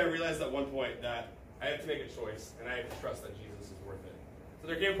basically I realized at one point that I have to make a choice, and I have to trust that Jesus is worth it. So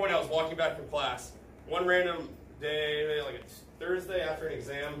there came a point I was walking back from class, one random day, like a Thursday after an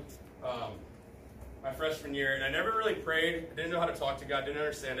exam, my freshman year, and I never really prayed. I didn't know how to talk to God, didn't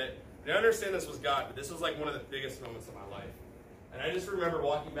understand it. I didn't understand this was God, but this was like one of the biggest moments of my life. And I just remember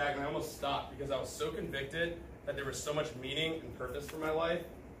walking back, and I almost stopped because I was so convicted that there was so much meaning and purpose for my life,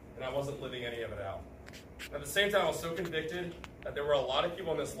 and I wasn't living any of it out. And at the same time, I was so convicted that there were a lot of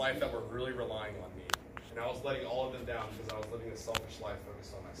people in this life that were really relying on me. And I was letting all of them down because I was living a selfish life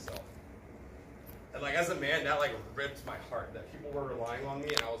focused on myself. And like as a man, that like ripped my heart, that people were relying on me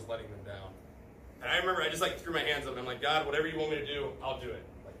and I was letting them down. And I remember I just like threw my hands up and I'm like, God, whatever you want me to do, I'll do it.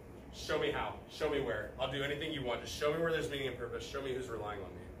 Like, show me how, show me where. I'll do anything you want. Just show me where there's meaning and purpose. Show me who's relying on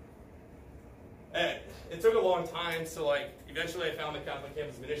me. And it took a long time, so like eventually I found the Catholic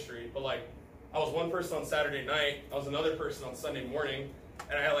Campus Ministry, but like I was one person on Saturday night, I was another person on Sunday morning,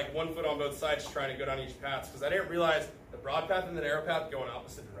 and I had like one foot on both sides trying to go down each path, because I didn't realize the broad path and the narrow path go in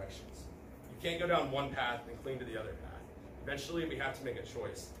opposite directions. You can't go down one path and cling to the other path. Eventually we have to make a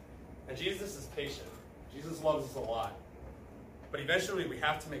choice. And Jesus is patient. Jesus loves us a lot. But eventually we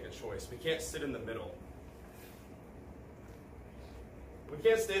have to make a choice. We can't sit in the middle. We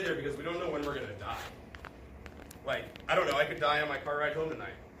can't stay there because we don't know when we're going to die. Like, I don't know, I could die on my car ride home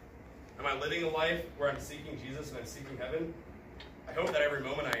tonight. Am I living a life where I'm seeking Jesus and I'm seeking heaven? I hope that every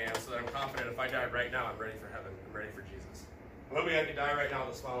moment I am, so that I'm confident if I die right now, I'm ready for heaven. I'm ready for Jesus. I'm hoping I can die right now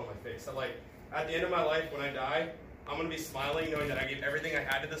with a smile on my face. So like, at the end of my life, when I die, I'm going to be smiling, knowing that I gave everything I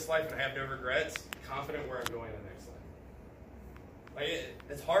had to this life and I have no regrets, confident where I'm going in the next life.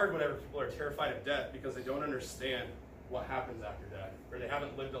 It's hard whenever people are terrified of death because they don't understand what happens after death, or they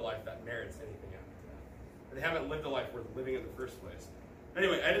haven't lived a life that merits anything after death, or they haven't lived a life worth living in the first place.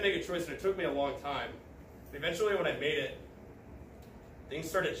 Anyway, I had to make a choice, and it took me a long time. Eventually, when I made it, things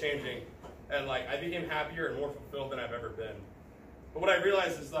started changing, and I became happier and more fulfilled than I've ever been. But what I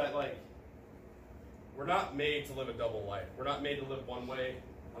realized is that we're not made to live a double life. We're not made to live one way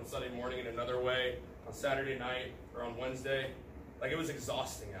on Sunday morning and another way on Saturday night or on Wednesday. It was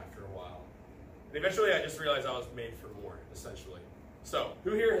exhausting after a while. And eventually I just realized I was made for more, essentially. So,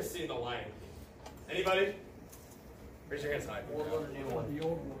 who here has seen The Lion King? Anybody? Raise your hands high.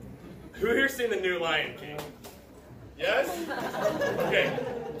 Who here's seen the new Lion King? Yes? Okay,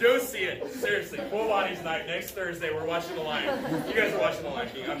 go see it. Seriously, Quo Vadis night, next Thursday, we're watching The Lion King. You guys are watching The Lion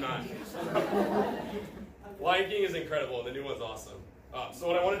King, I'm not. Lion King is incredible, and the new one's awesome. So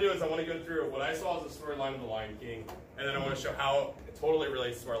what I want to do is I want to go through what I saw as the storyline of The Lion King, and then I want to show how it totally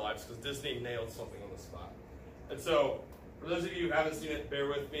relates to our lives, because Disney nailed something on the spot. And so, for those of you who haven't seen it, bear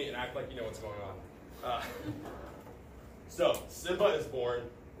with me and act like you know what's going on. So, Simba is born,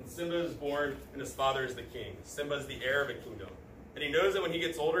 and Simba is born, and his father is the king. Simba is the heir of a kingdom. And he knows that when he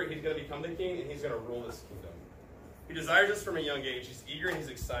gets older, he's going to become the king, and he's going to rule this kingdom. He desires this from a young age. He's eager and he's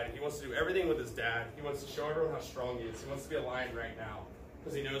excited. He wants to do everything with his dad. He wants to show everyone how strong he is. He wants to be a lion right now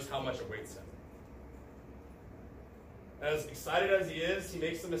because he knows how much awaits him. As excited as he is, he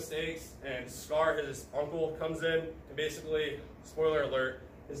makes some mistakes, and Scar, his uncle, comes in, and basically, spoiler alert,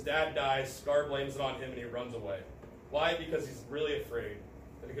 his dad dies, Scar blames it on him, and he runs away. Why? Because he's really afraid,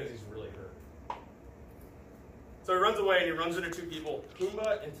 and because he's really hurt. So he runs away, and he runs into two people,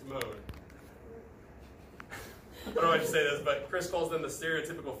 Pumbaa and Timon. I don't know why I say this, but Chris calls them the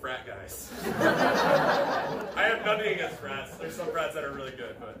stereotypical frat guys. I have nothing against frats. There's some frats that are really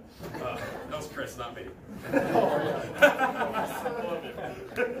good, but that was Chris, not me.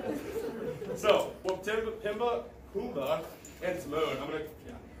 So, what Pumbaa and Timon,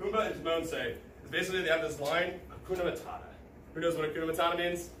 Pumbaa and Timon say is basically they have this line, Hakuna Matata. Who knows what Hakuna Matata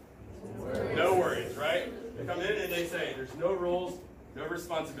means? No worries, right? They come in and they say, there's no rules, no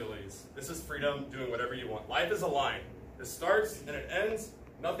responsibilities. This is freedom, doing whatever you want. Life is a line. It starts and it ends.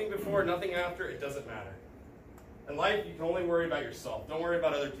 Nothing before, nothing after. It doesn't matter. In life, you can only worry about yourself. Don't worry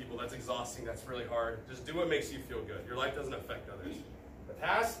about other people. That's exhausting. That's really hard. Just do what makes you feel good. Your life doesn't affect others. The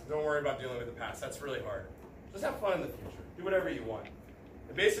past, don't worry about dealing with the past. That's really hard. Just have fun in the future. Do whatever you want.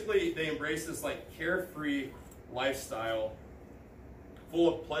 And basically, they embrace this carefree lifestyle full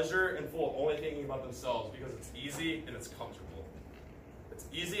of pleasure and full of only thinking about themselves because it's easy and it's comfortable. It's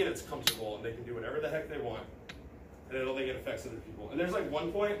easy and it's comfortable, and they can do whatever the heck they want, and I don't think it affects other people. And there's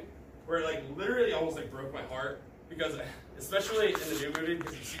one point where it literally almost broke my heart, because especially in the new movie,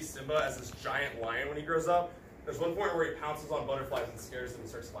 because you see Simba as this giant lion when he grows up, there's one point where he pounces on butterflies and scares them and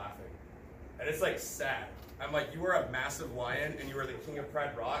starts laughing. And it's sad. I'm you are a massive lion, and you are the king of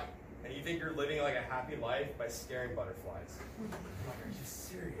Pride Rock, and you think you're living a happy life by scaring butterflies. Are you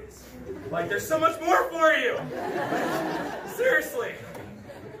serious? There's so much more for you! Seriously!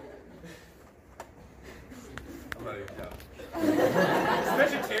 I'm not even done.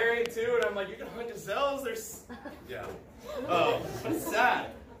 It's vegetarian too, and I'm you can hunt gazelles, yeah. But it's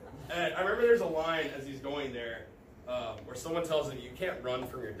sad. And I remember there's a line as he's going there, where someone tells him, you can't run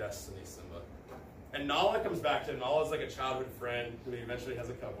from your destiny, Simba. And Nala comes back to him. Nala's a childhood friend who he eventually has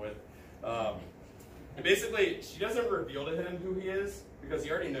a cub with. And basically, she doesn't reveal to him who he is, because he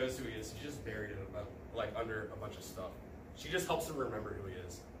already knows who he is. She just buried him under a bunch of stuff. She just helps him remember who he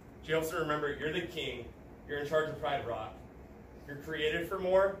is. She helps him remember, you're the king, you're in charge of Pride Rock, you're created for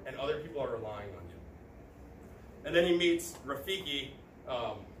more, and other people are relying on you. And then he meets Rafiki,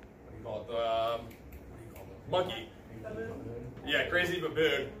 what do you call it? Monkey. Yeah, crazy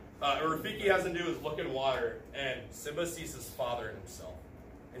baboon. And Rafiki has him do is look in water, and Simba sees his father in himself.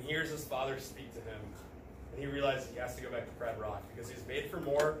 And hears his father speak to him, and he realizes he has to go back to Pride Rock because he's made for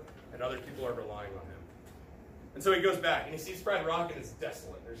more, and other people are relying on him. And so he goes back, and he sees Pride Rock, and it's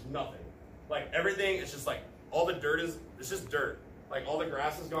desolate. There's nothing. Everything is just all the dirt it's just dirt. All the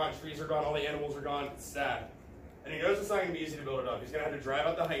grass is gone, trees are gone, all the animals are gone. It's sad. And he knows it's not going to be easy to build it up. He's going to have to drive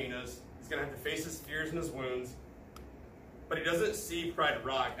out the hyenas. He's going to have to face his fears and his wounds. But he doesn't see Pride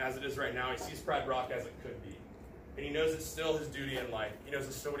Rock as it is right now. He sees Pride Rock as it could be. And he knows it's still his duty in life. He knows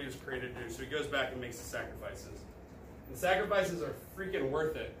it's still what he was created to do. So he goes back and makes the sacrifices. And the sacrifices are freaking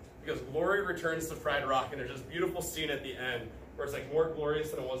worth it, because glory returns to Pride Rock, and there's this beautiful scene at the end where it's more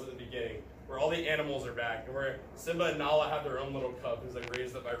glorious than it was at the beginning, where all the animals are back, and where Simba and Nala have their own little cub who's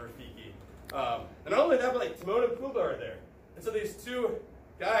raised up by Rafiki. And not only that, but Timon and Pumbaa are there. And so these two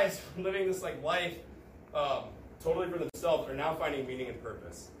guys living this life totally for themselves, are now finding meaning and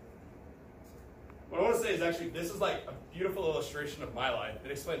purpose. What I want to say is actually, this is like a beautiful illustration of my life.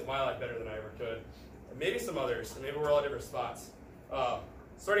 It explains my life better than I ever could. And maybe some others, and maybe we're all at different spots.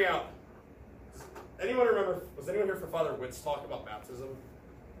 Starting out, anyone remember, was anyone here for Father Witt's talk about baptism?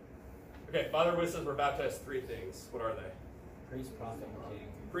 Okay, Father Witt says we're baptized 3 things. What are they? Priest, prophet, and king.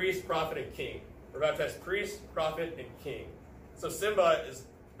 Priest, prophet, and king. We're baptized priest, prophet, and king. So Simba is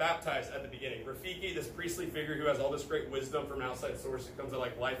baptized at the beginning. Rafiki, this priestly figure who has all this great wisdom from an outside source who comes at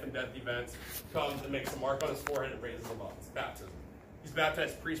like life and death events, comes and makes a mark on his forehead and raises him up. It's baptism. He's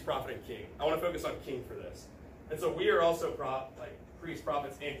baptized priest, prophet, and king. I want to focus on king for this. And so we are also priests,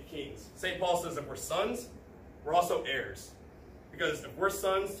 prophets, and kings. St. Paul says if we're sons, we're also heirs. Because if we're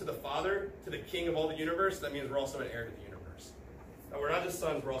sons to the Father, to the King of all the universe, that means we're also an heir to the universe. And we're not just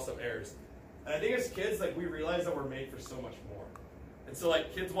sons, we're also heirs. And I think as kids, like, we realize that we're made for so much more. And so,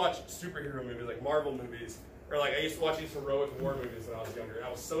 like, kids watch superhero movies, like Marvel movies, or like I used to watch these heroic war movies when I was younger. And I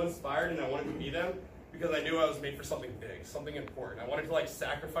was so inspired and I wanted to be them because I knew I was made for something big, something important. I wanted to, like,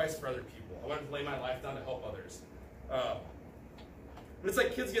 sacrifice for other people. I wanted to lay my life down to help others. But it's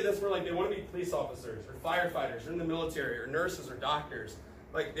like kids get this where, like, they want to be police officers or firefighters or in the military or nurses or doctors.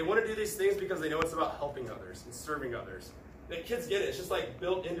 Like, they want to do these things because they know it's about helping others and serving others. And kids get it. It's just, like,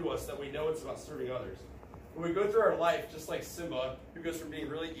 built into us that we know it's about serving others. When we go through our life, just like Simba, who goes from being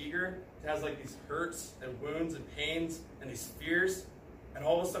really eager to has, like, these hurts and wounds and pains and these fears, and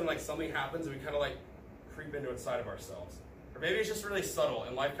all of a sudden, like, something happens and we kind of, like, creep into inside of ourselves. Or maybe it's just really subtle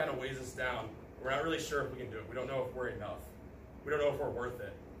and life kind of weighs us down. We're not really sure if we can do it. We don't know if we're enough. We don't know if we're worth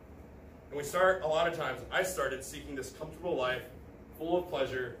it. And we start, a lot of times, I started seeking this comfortable life full of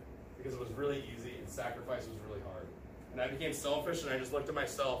pleasure because it was really easy and sacrifice was really hard. And I became selfish and I just looked at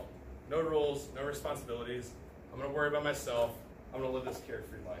myself, no rules, no responsibilities. I'm going to worry about myself. I'm going to live this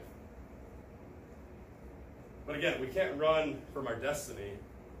carefree life. But again, we can't run from our destiny.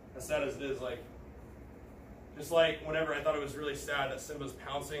 As sad as it is, like, just like whenever I thought it was really sad that Simba's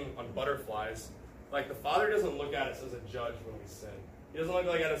pouncing on butterflies, like, the Father doesn't look at us as a judge when we sin. He doesn't look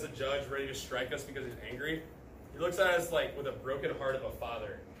at us as a judge ready to strike us because he's angry. He looks at us like with a broken heart of a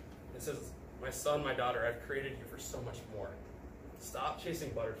father and says, my son, my daughter, I've created you for so much more. Stop chasing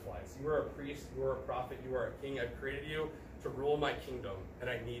butterflies. You are a priest, you are a prophet, you are a king. I've created you to rule my kingdom, and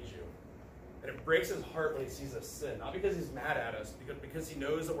I need you. And it breaks his heart when he sees us sin, not because he's mad at us, because he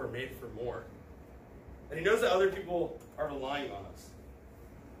knows that we're made for more. And he knows that other people are relying on us.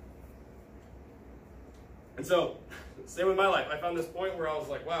 And so, same with my life. I found this point where I was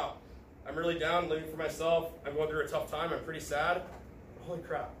like, wow, I'm really down, living for myself. I'm going through a tough time. I'm pretty sad. But holy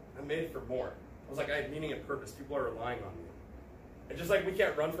crap, I'm made for more. I was like, I have meaning and purpose. People are relying on me. And just like we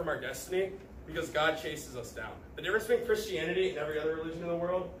can't run from our destiny because God chases us down. The difference between Christianity and every other religion in the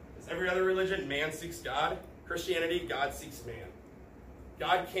world is every other religion, man seeks God. Christianity, God seeks man.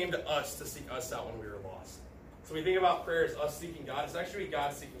 God came to us to seek us out when we were lost. So when we think about prayer as us seeking God, it's actually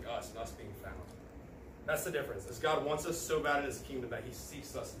God seeking us and us being found. That's the difference. Is God wants us so bad in his kingdom that he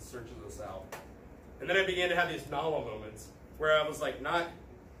seeks us and searches us out. And then I began to have these Nala moments where I was like not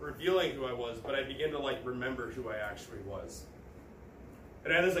revealing who I was, but I began to like remember who I actually was.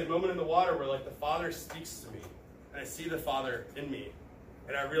 And I had this like moment in the water where like the Father speaks to me and I see the Father in me.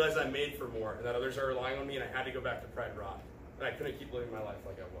 And I realized I'm made for more and that others are relying on me and I had to go back to Pride Rock. And I couldn't keep living my life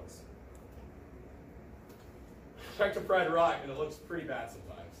like I was. Back to Pride Rock and it looks pretty bad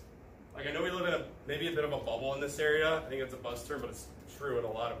sometimes. Like, I know we live in maybe a bit of a bubble in this area. I think it's a buzz term, but it's true in a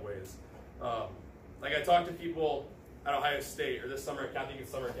lot of ways. Like, I talk to people at Ohio State, or this summer at Catholic Youth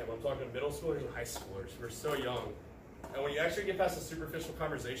Summer Camp, I'm talking to middle schoolers and high schoolers who are so young. And when you actually get past a superficial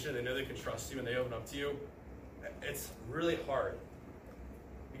conversation, they know they can trust you and they open up to you, it's really hard.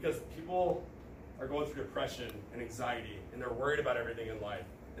 Because people are going through depression and anxiety, and they're worried about everything in life.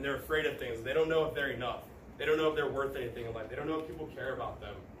 And they're afraid of things. They don't know if they're enough. They don't know if they're worth anything in life. They don't know if people care about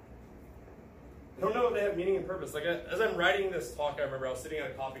them. I don't know if they have meaning and purpose. Like, as I'm writing this talk, I remember I was sitting at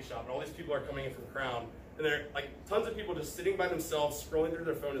a coffee shop, and all these people are coming in from Crown, and there are like tons of people just sitting by themselves, scrolling through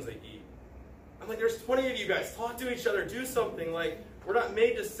their phone as they eat. I'm like, there's 20 of you guys. Talk to each other. Do something. Like, we're not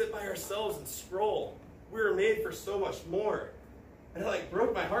made to sit by ourselves and scroll. We were made for so much more. And it like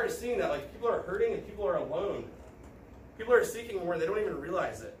broke my heart seeing that. Like, people are hurting and people are alone. People are seeking more and they don't even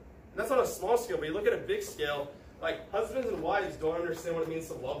realize it. And that's on a small scale, but you look at a big scale, like husbands and wives don't understand what it means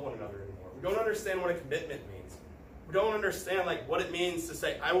to love one another anymore. We don't understand what a commitment means. We don't understand like what it means to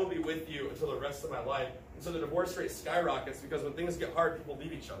say, I will be with you until the rest of my life. And so the divorce rate skyrockets because when things get hard, people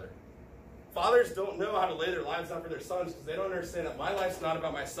leave each other. Fathers don't know how to lay their lives down for their sons because they don't understand that my life's not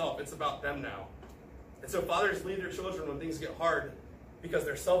about myself, it's about them now. And so fathers leave their children when things get hard because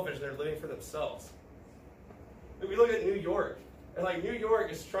they're selfish and they're living for themselves. We look at New York, and like New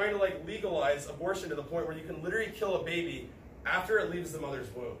York is trying to like legalize abortion to the point where you can literally kill a baby after it leaves the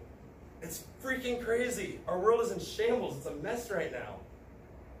mother's womb. It's freaking crazy. Our world is in shambles. It's a mess right now.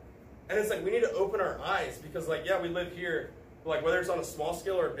 And it's like we need to open our eyes because like, yeah, we live here, but like whether it's on a small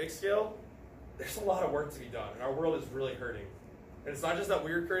scale or a big scale, there's a lot of work to be done. And our world is really hurting. And it's not just that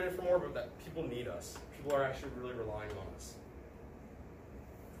we're created for more, but that people need us. People are actually really relying on us.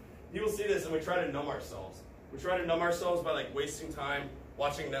 People see this and we try to numb ourselves. We try to numb ourselves by like wasting time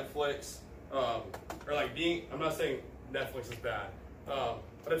watching Netflix, or like being, I'm not saying Netflix is bad,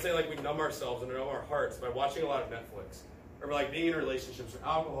 but I'm saying like we numb ourselves and numb our hearts by watching a lot of Netflix. Or by like being in relationships or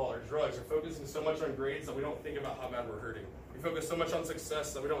alcohol or drugs or focusing so much on grades that we don't think about how bad we're hurting. We focus so much on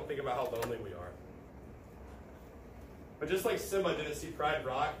success that we don't think about how lonely we are. But just like Simba didn't see Pride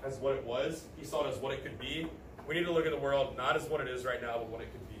Rock as what it was, he saw it as what it could be. We need to look at the world not as what it is right now, but what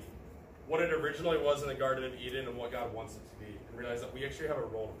it could be. What it originally was in the Garden of Eden and what God wants it to be. And realize that we actually have a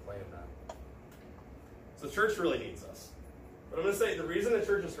role to play in that. So the church really needs us. But I'm going to say the reason the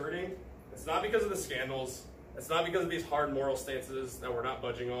church is hurting, it's not because of the scandals. It's not because of these hard moral stances that we're not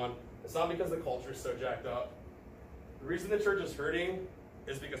budging on. It's not because the culture is so jacked up. The reason the church is hurting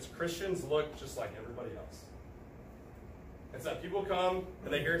is because Christians look just like everybody else. It's that people come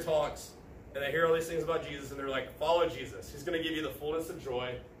and they hear talks and they hear all these things about Jesus and they're like, follow Jesus. He's going to give you the fullness of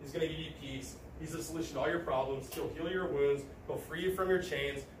joy. He's going to give you peace. He's the solution to all your problems. He'll heal your wounds. He'll free you from your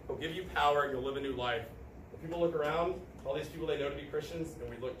chains. He'll give you power and you'll live a new life. When people look around, all these people they know to be Christians, and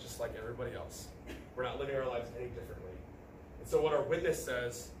we look just like everybody else. We're not living our lives any differently. And so what our witness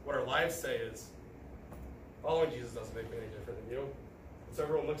says, what our lives say is, following Jesus doesn't make me any different than you. And so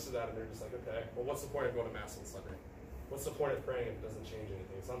everyone looks at that and they're just like, okay, well what's the point of going to Mass on Sunday? What's the point of praying if it doesn't change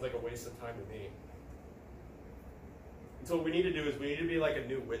anything? It sounds like a waste of time to me. And so what we need to do is we need to be like a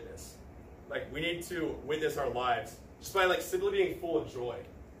new witness. Like we need to witness our lives just by like simply being full of joy.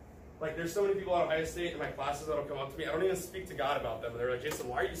 Like there's so many people at Ohio State in my classes that'll come up to me. I don't even speak to God about them. And they're like, Jason,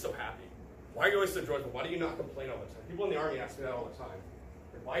 why are you so happy? Why are you always so joyful? Why do you not complain all the time? People in the Army ask me that all the time.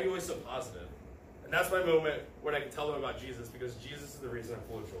 Like, why are you always so positive? And that's my moment when I can tell them about Jesus because Jesus is the reason I'm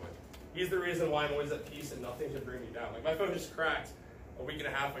full of joy. He's the reason why I'm always at peace and nothing can bring me down. Like my phone just cracked a week and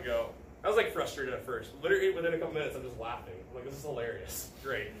a half ago. I was like frustrated at first. Literally within a couple minutes I'm just laughing. I'm like, this is hilarious.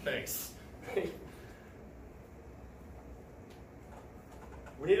 Great, thanks.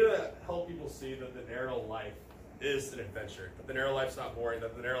 We need to help people see that the narrow life is an adventure. That the narrow life's not boring,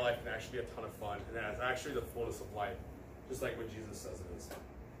 that the narrow life can actually be a ton of fun, and that it's actually the fullness of life, just like what Jesus says it is.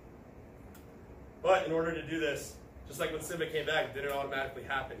 But in order to do this, just like when Simba came back, it didn't automatically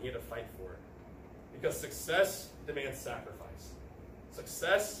happen. He had to fight for it. Because success demands sacrifice.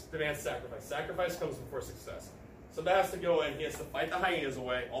 Success demands sacrifice. Sacrifice comes before success. Simba has to go in, he has to fight the hyenas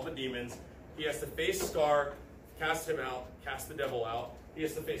away, all the demons. He has to face Scar, cast him out, cast the devil out. He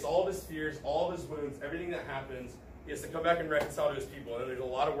has to face all of his fears, all of his wounds, everything that happens. He has to come back and reconcile to his people. And there's a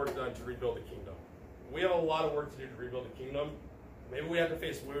lot of work done to rebuild the kingdom. We have a lot of work to do to rebuild the kingdom. Maybe we have to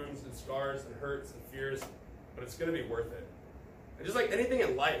face wounds and scars and hurts and fears, but it's going to be worth it. And just like anything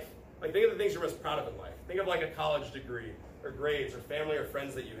in life, like think of the things you're most proud of in life. Think of like a college degree or grades or family or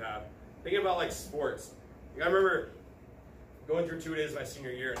friends that you have. Think about like sports. Like, I remember going through 2 days of my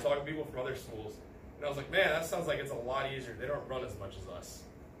senior year and talking to people from other schools. And I was like, man, that sounds like it's a lot easier. They don't run as much as us.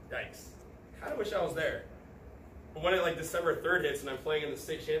 Yikes. Kind of wish I was there. But when it like December 3rd hits and I'm playing in the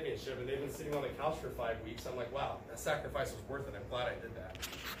state championship and they've been sitting on the couch for 5 weeks, I'm like, wow, that sacrifice was worth it. I'm glad I did that.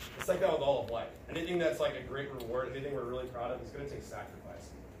 It's like that with all of life. Anything that's like a great reward, anything we're really proud of, is going to take sacrifice.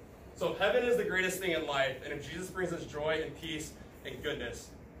 So if heaven is the greatest thing in life, and if Jesus brings us joy and peace and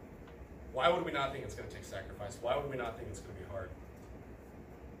goodness, why would we not think it's going to take sacrifice? Why would we not think it's going to be hard?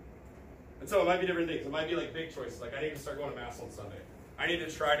 And so it might be different things. It might be like big choices. Like I need to start going to Mass on Sunday. I need to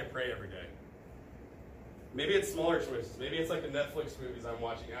try to pray every day. Maybe it's smaller choices. Maybe it's like the Netflix movies I'm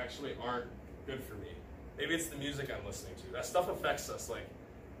watching actually aren't good for me. Maybe it's the music I'm listening to. That stuff affects us. Like,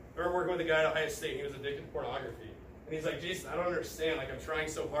 I remember working with a guy at Ohio State, and he was addicted to pornography. And he's like, Jason, I don't understand. Like, I'm trying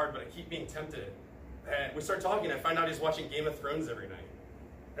so hard, but I keep being tempted. And we start talking, and I find out he's watching Game of Thrones every night.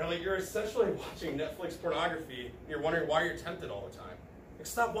 And I'm like, you're essentially watching Netflix pornography, and you're wondering why you're tempted all the time. Like,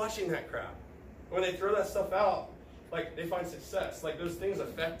 stop watching that crap. When they throw that stuff out, like, they find success. Like, those things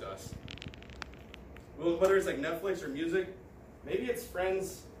affect us. Whether it's like Netflix or music, maybe it's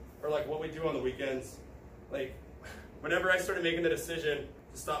friends or like what we do on the weekends. Like, whenever I started making the decision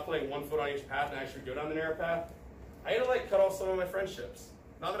to stop playing one foot on each path and actually go down the narrow path, I had to like cut off some of my friendships.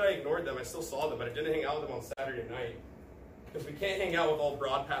 Not that I ignored them, I still saw them, but I didn't hang out with them on Saturday night. Because we can't hang out with all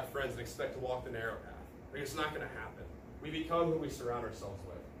broad path friends and expect to walk the narrow path. Like, it's not going to happen. We become who we surround ourselves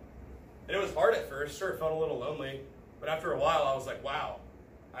with. And it was hard at first. Sure, it felt a little lonely. But after a while, I was like, wow,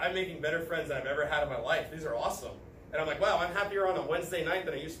 I'm making better friends than I've ever had in my life. These are awesome. And I'm like, wow, I'm happier on a Wednesday night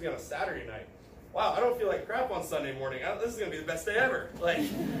than I used to be on a Saturday night. Wow, I don't feel like crap on Sunday morning. This is going to be the best day ever. Like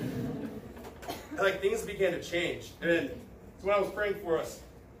things began to change. And so when I was praying for us,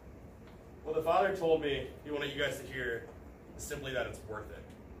 what the Father told me, he wanted you guys to hear, is simply that it's worth it.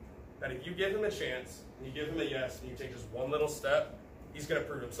 That if you give him a chance, and you give him a yes, and you take just one little step, he's going to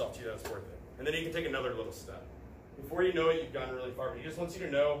prove himself to you that it's worth it. And then he can take another little step. Before you know it, you've gotten really far. But he just wants you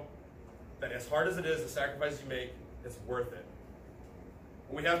to know that as hard as it is, the sacrifice you make, it's worth it.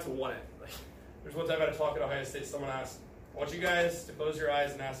 And we have to want it. There's one time at a talk at Ohio State, someone asked, I want you guys to close your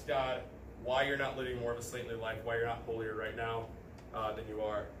eyes and ask God why you're not living more of a saintly life, why you're not holier right now than you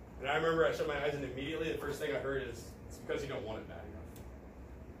are. And I remember I shut my eyes and immediately the first thing I heard is, it's because you don't want it bad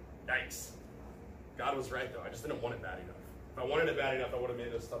enough. Yikes. God was right though, I just didn't want it bad enough. If I wanted it bad enough, I would have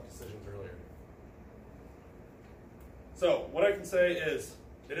made those tough decisions earlier. So, what I can say is,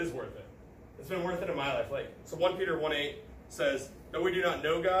 it is worth it. It's been worth it in my life. So 1 Peter 1:8 says, though we do not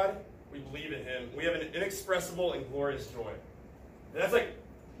know God, we believe in him. We have an inexpressible and glorious joy. And that's like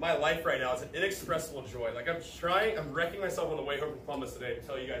my life right now. It's an inexpressible joy. I'm wrecking myself on the way home from Columbus today to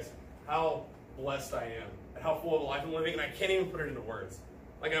tell you guys how blessed I am and how full of a life I'm living, and I can't even put it into words.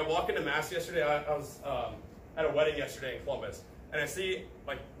 Like I walked into Mass yesterday, I was at a wedding yesterday in Columbus, and I see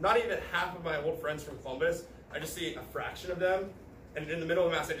not even half of my old friends from Columbus. I just see a fraction of them, and in the middle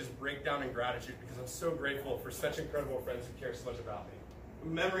of the Mass I just break down in gratitude because I'm so grateful for such incredible friends who care so much about me.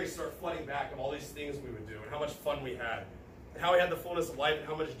 Memories start flooding back of all these things we would do and how much fun we had and how we had the fullness of life and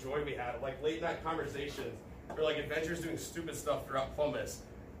how much joy we had, like late night conversations or like adventures doing stupid stuff throughout Columbus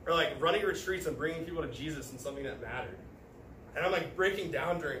or like running retreats and bringing people to Jesus and something that mattered. And I'm like breaking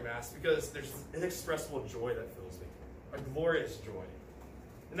down during Mass because there's this inexpressible joy that fills me, a glorious joy.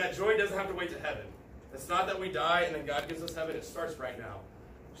 And that joy doesn't have to wait to heaven. It's not that we die and then God gives us heaven. It starts right now.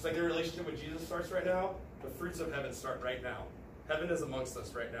 Just like the relationship with Jesus starts right now, the fruits of heaven start right now. Heaven is amongst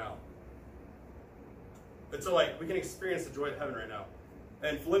us right now. And so we can experience the joy of heaven right now.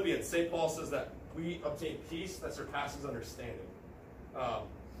 And Philippians, St. Paul says that we obtain peace that surpasses understanding.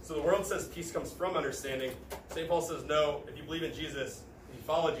 So the world says peace comes from understanding. St. Paul says no, if you believe in Jesus, if you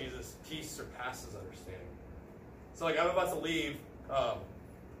follow Jesus, peace surpasses understanding. So I'm about to leave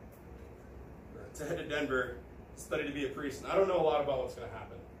to head to Denver, study to be a priest. And I don't know a lot about what's going to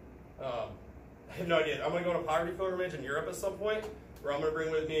happen. I have no idea. I'm going to go on a poverty pilgrimage in Europe at some point, where I'm going to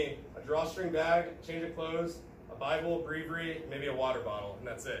bring with me a drawstring bag, change of clothes, a Bible, a breviary, maybe a water bottle, and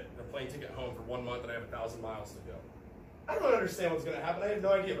that's it. And a plane ticket home for 1 month, and I have 1,000 miles to go. I don't understand what's going to happen. I have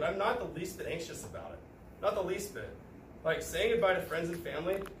no idea, but I'm not the least bit anxious about it. Not the least bit. Saying goodbye to friends and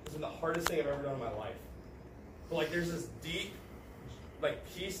family has been the hardest thing I've ever done in my life. But there's this deep,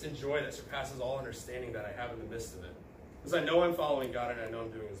 peace and joy that surpasses all understanding that I have in the midst of it. Because I know I'm following God and I know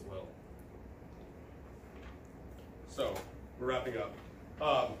I'm doing His will. So, we're wrapping up.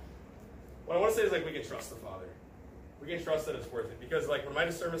 What I want to say is we can trust the Father. We can trust that it's worth it. Because when my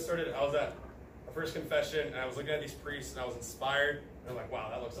discernment started, I was at a first confession and I was looking at these priests and I was inspired. And I'm like, wow,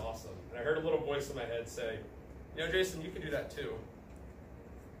 that looks awesome. And I heard a little voice in my head say, Jason, you can do that too.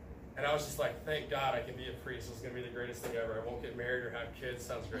 And I was just like, thank God I can be a priest. This is going to be the greatest thing ever. I won't get married or have kids.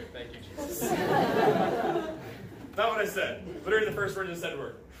 Sounds great. Thank you, Jesus. Not what I said. Literally the first words I said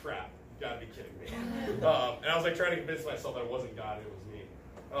were, crap. You got to be kidding me. And I was trying to convince myself that it wasn't God, it was me.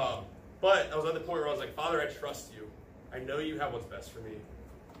 But I was at the point where I was like, Father, I trust you. I know you have what's best for me.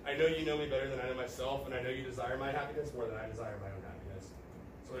 I know you know me better than I know myself, and I know you desire my happiness more than I desire my own happiness.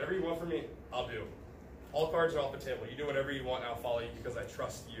 So whatever you want from me, I'll do. All cards are off the table. You do whatever you want, and I'll follow you because I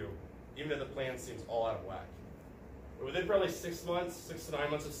trust you, even if the plan seems all out of whack. But within probably 6 to 9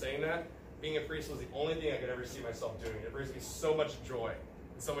 months of saying that, being a priest was the only thing I could ever see myself doing. It brings me so much joy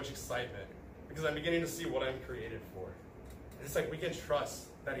and so much excitement because I'm beginning to see what I'm created for. And it's we can trust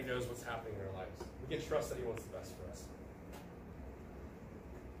that He knows what's happening in our lives. We can trust that He wants the best for us.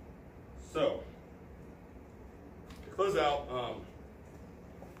 So, to close out,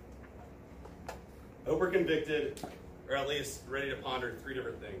 I hope we're convicted, or at least ready to ponder 3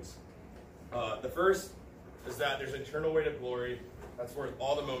 different things. The first is that there's an eternal weight of glory that's worth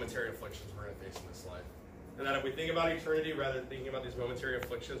all the momentary afflictions we're going to face in this life. And that if we think about eternity rather than thinking about these momentary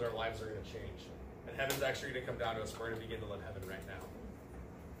afflictions, our lives are going to change. And heaven's actually going to come down to us. We're going to begin to live heaven right now.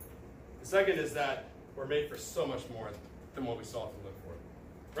 The second is that we're made for so much more than what we saw to live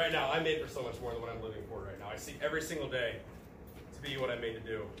for. Right now, I'm made for so much more than what I'm living for right now. I seek every single day to be what I'm made to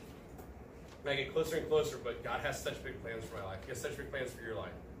do. And I get closer and closer, but God has such big plans for my life. He has such big plans for your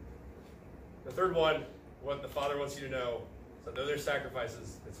life. The third one, what the Father wants you to know, is that though there's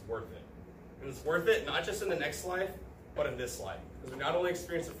sacrifices, it's worth it. And it's worth it, not just in the next life, but in this life. Because we not only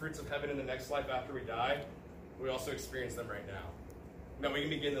experience the fruits of heaven in the next life after we die, we also experience them right now. Now we can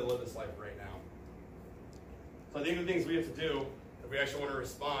begin to live this life right now. So I think the things we have to do, if we actually want to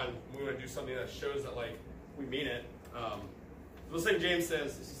respond, we want to do something that shows that like we mean it. This thing James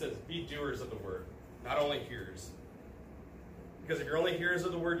says, he says, be doers of the word, not only hearers. Because if you're only hearers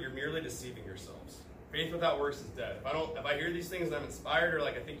of the word, you're merely deceiving yourselves. Faith without works is dead. If I hear these things and I'm inspired, or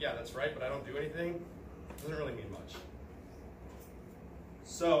like I think, yeah, that's right, but I don't do anything, it doesn't really mean much.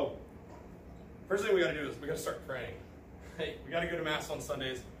 So, first thing we got to do is we got to start praying. Hey, we got to go to Mass on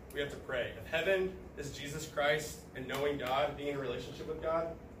Sundays. We have to pray. If heaven is Jesus Christ and knowing God, being in a relationship with God,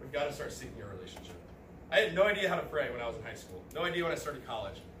 we've got to start seeking a relationship. I had no idea how to pray when I was in high school. No idea when I started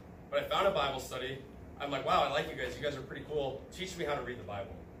college. But I found a Bible study. I'm like, wow, I like you guys. You guys are pretty cool. Teach me how to read the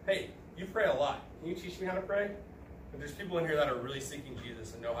Bible. Hey, you pray a lot. Can you teach me how to pray? If there's people in here that are really seeking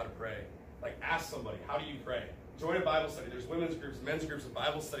Jesus and know how to pray, like ask somebody, how do you pray? Join a Bible study. There's women's groups, men's groups, and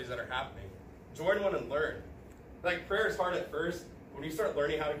Bible studies that are happening. Join one and learn. Like, prayer is hard at first. When you start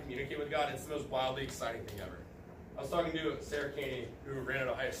learning how to communicate with God, it's the most wildly exciting thing ever. I was talking to Sarah Caney, who ran at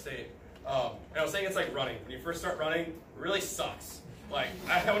Ohio State, and I was saying it's like running. When you first start running, it really sucks. Like,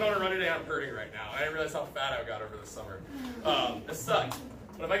 I went on a run today, I'm hurting right now. I didn't realize how fat I got over the summer. It sucks.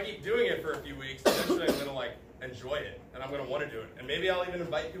 But if I keep doing it for a few weeks, eventually I'm gonna like enjoy it, and I'm gonna want to do it. And maybe I'll even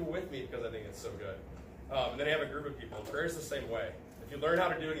invite people with me because I think it's so good. And then I have a group of people. Prayer is the same way. If you learn how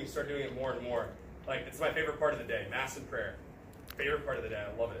to do it and you start doing it more and more, like, it's my favorite part of the day, Mass and prayer. Favorite part of the day,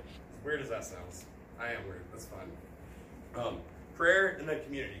 I love it. As weird as that sounds. I am weird, that's fun. Prayer and then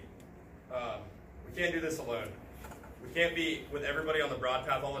community. We can't do this alone. We can't be with everybody on the broad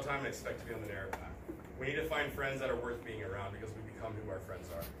path all the time and expect to be on the narrow path. We need to find friends that are worth being around because we become who our friends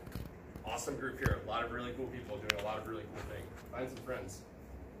are. Awesome group here, a lot of really cool people doing a lot of really cool things. Find some friends.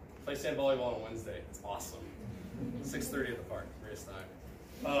 Play sand volleyball on Wednesday, it's awesome. 6:30 at the park, greatest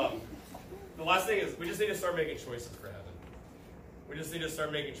time. The last thing is we just need to start making choices for heaven. We just need to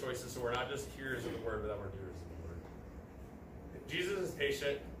start making choices so we're not just hearers of the word, but that we're doers of the word. Jesus is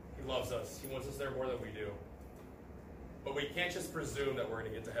patient. He loves us. He wants us there more than we do. But we can't just presume that we're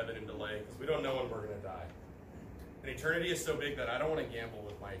going to get to heaven and delay because we don't know when we're going to die. And eternity is so big that I don't want to gamble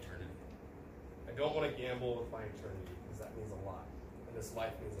with my eternity. I don't want to gamble with my eternity because that means a lot. And this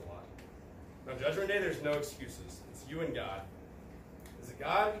life means a lot. On Judgment Day, there's no excuses. It's you and God. Is it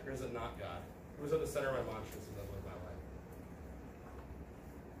God or is it not God? Who's at the center of my mantras as I live my life?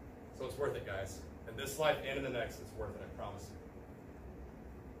 So it's worth it, guys. In this life and in the next, it's worth it, I promise you.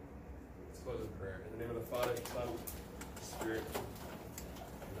 Let's close with prayer. In the name of the Father, Son, and Spirit.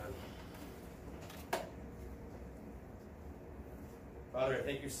 Amen. Father, I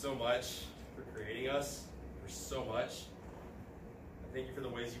thank you so much for creating us. For so much. I thank you for the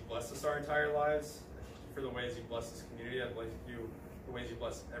ways you blessed us our entire lives. I thank you for the ways you blessed this community. I thank you for the ways you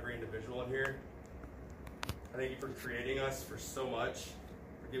blessed every individual in here. I thank you for creating us for so much,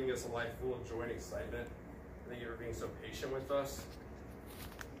 for giving us a life full of joy and excitement. I thank you for being so patient with us.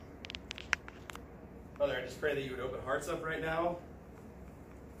 Father, I just pray that you would open hearts up right now,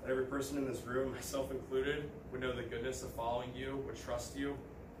 that every person in this room, myself included, would know the goodness of following you, would trust you,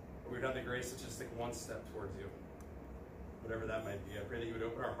 and we would have the grace to just take one step towards you, whatever that might be. I pray that you would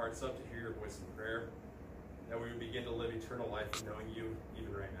open our hearts up to hear your voice in prayer, that we would begin to live eternal life in knowing you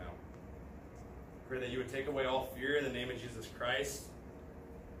even right now. I pray that you would take away all fear in the name of Jesus Christ,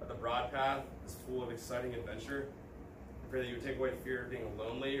 that the broad path is full of exciting adventure. I pray that you would take away fear of being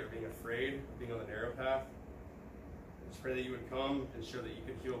lonely or being afraid of being on the narrow path. I just pray that you would come and show that you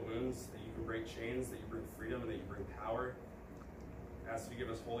can heal wounds, that you can break chains, that you bring freedom, and that you bring power. I ask you to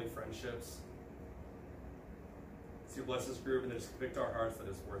give us holy friendships. So you bless this group and then just convict our hearts that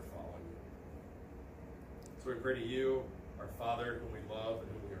it's worth following you. So we pray to you, our Father, whom we love and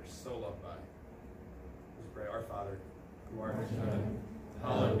whom we are so loved by. Let's pray, our Father, who art in heaven,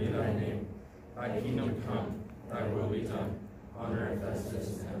 hallowed be thy name. Thy kingdom come, thy will be done, on earth as it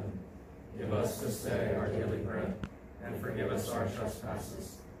is in heaven. Give us this day our daily bread, and forgive us our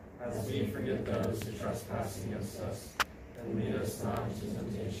trespasses, as we forgive those who trespass against us. And lead us not into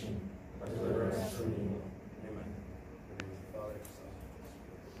temptation, but deliver us from evil.